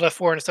mad, I alt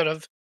F4 instead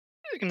of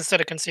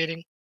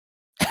conceding.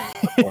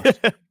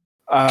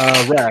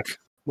 Rack,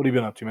 what have you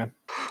been up to, man?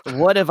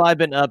 What have I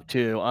been up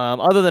to?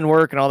 Other than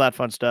work and all that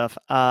fun stuff.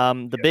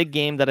 The big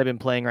game that I've been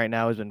playing right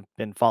now has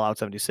been Fallout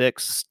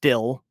 76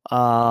 still.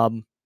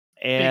 And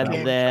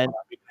game. then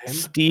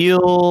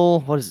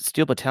Steel, what is it?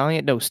 Steel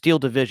Battalion? No, Steel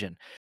Division.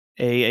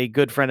 A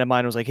good friend of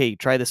mine was like, "Hey,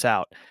 try this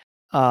out."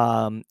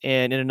 And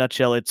in a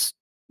nutshell, it's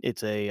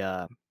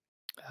a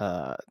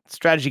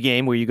strategy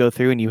game where you go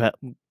through and you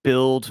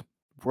build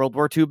World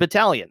War II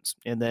battalions,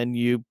 and then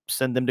you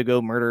send them to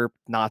go murder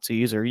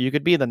Nazis, or you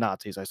could be the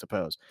Nazis, I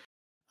suppose.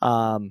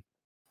 Kind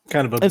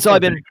of And so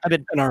I've been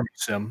an army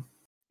sim.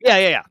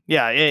 yeah.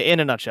 In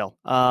a nutshell.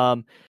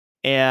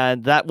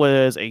 And that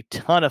was a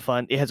ton of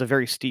fun. It has a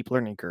very steep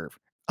learning curve.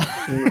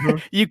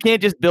 You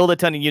can't just build a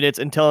ton of units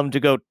and tell them to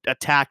go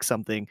attack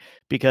something,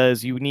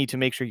 because you need to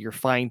make sure you're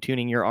fine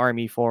tuning your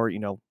army for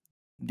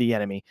the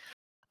enemy.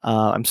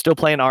 I'm still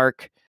playing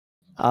Ark.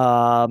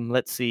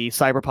 Let's see,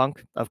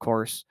 Cyberpunk, of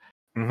course.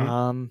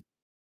 Mhm.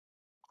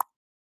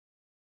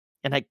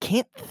 And I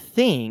can't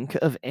think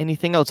of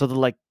anything else other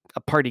than like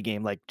a party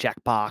game like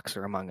Jackbox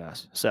or Among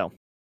Us. So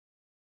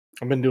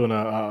I've been doing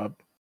I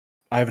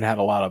haven't had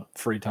a lot of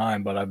free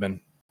time, but I've been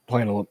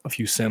playing a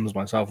few Sims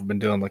myself. I've been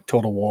doing like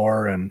Total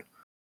War, and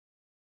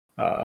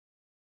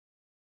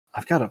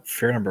I've got a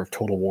fair number of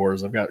Total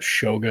Wars. I've got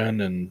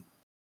Shogun and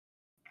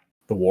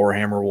the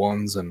Warhammer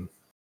ones and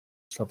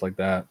stuff like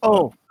that.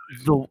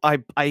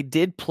 I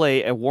did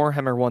play a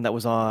Warhammer one that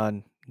was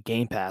on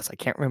Game Pass. I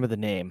can't remember the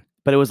name,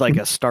 but it was like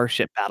a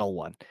Starship Battle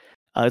one.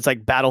 It's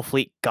like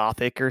Battlefleet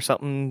Gothic or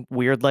something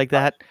weird like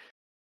that.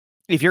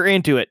 If you're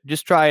into it,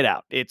 just try it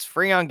out. It's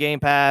free on Game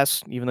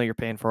Pass, even though you're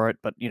paying for it.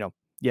 But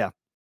yeah.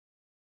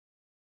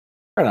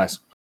 Very nice.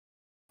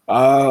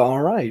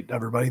 All right,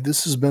 everybody.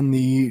 This has been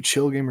the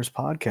Chill Gamers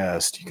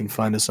podcast. You can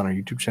find us on our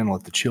YouTube channel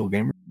at the Chill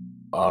Gamers,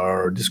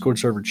 our Discord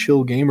server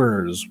Chill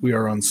Gamers. We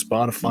are on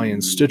Spotify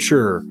and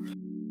Stitcher.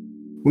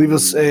 Leave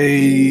us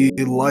a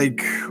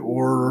like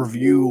or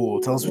review.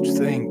 Tell us what you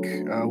think.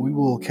 We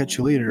will catch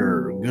you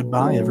later.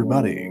 Goodbye,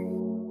 everybody.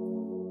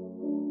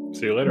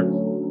 See you later.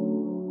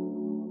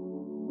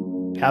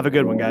 Have a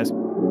good one, guys.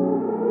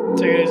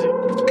 Take it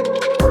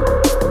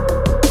easy.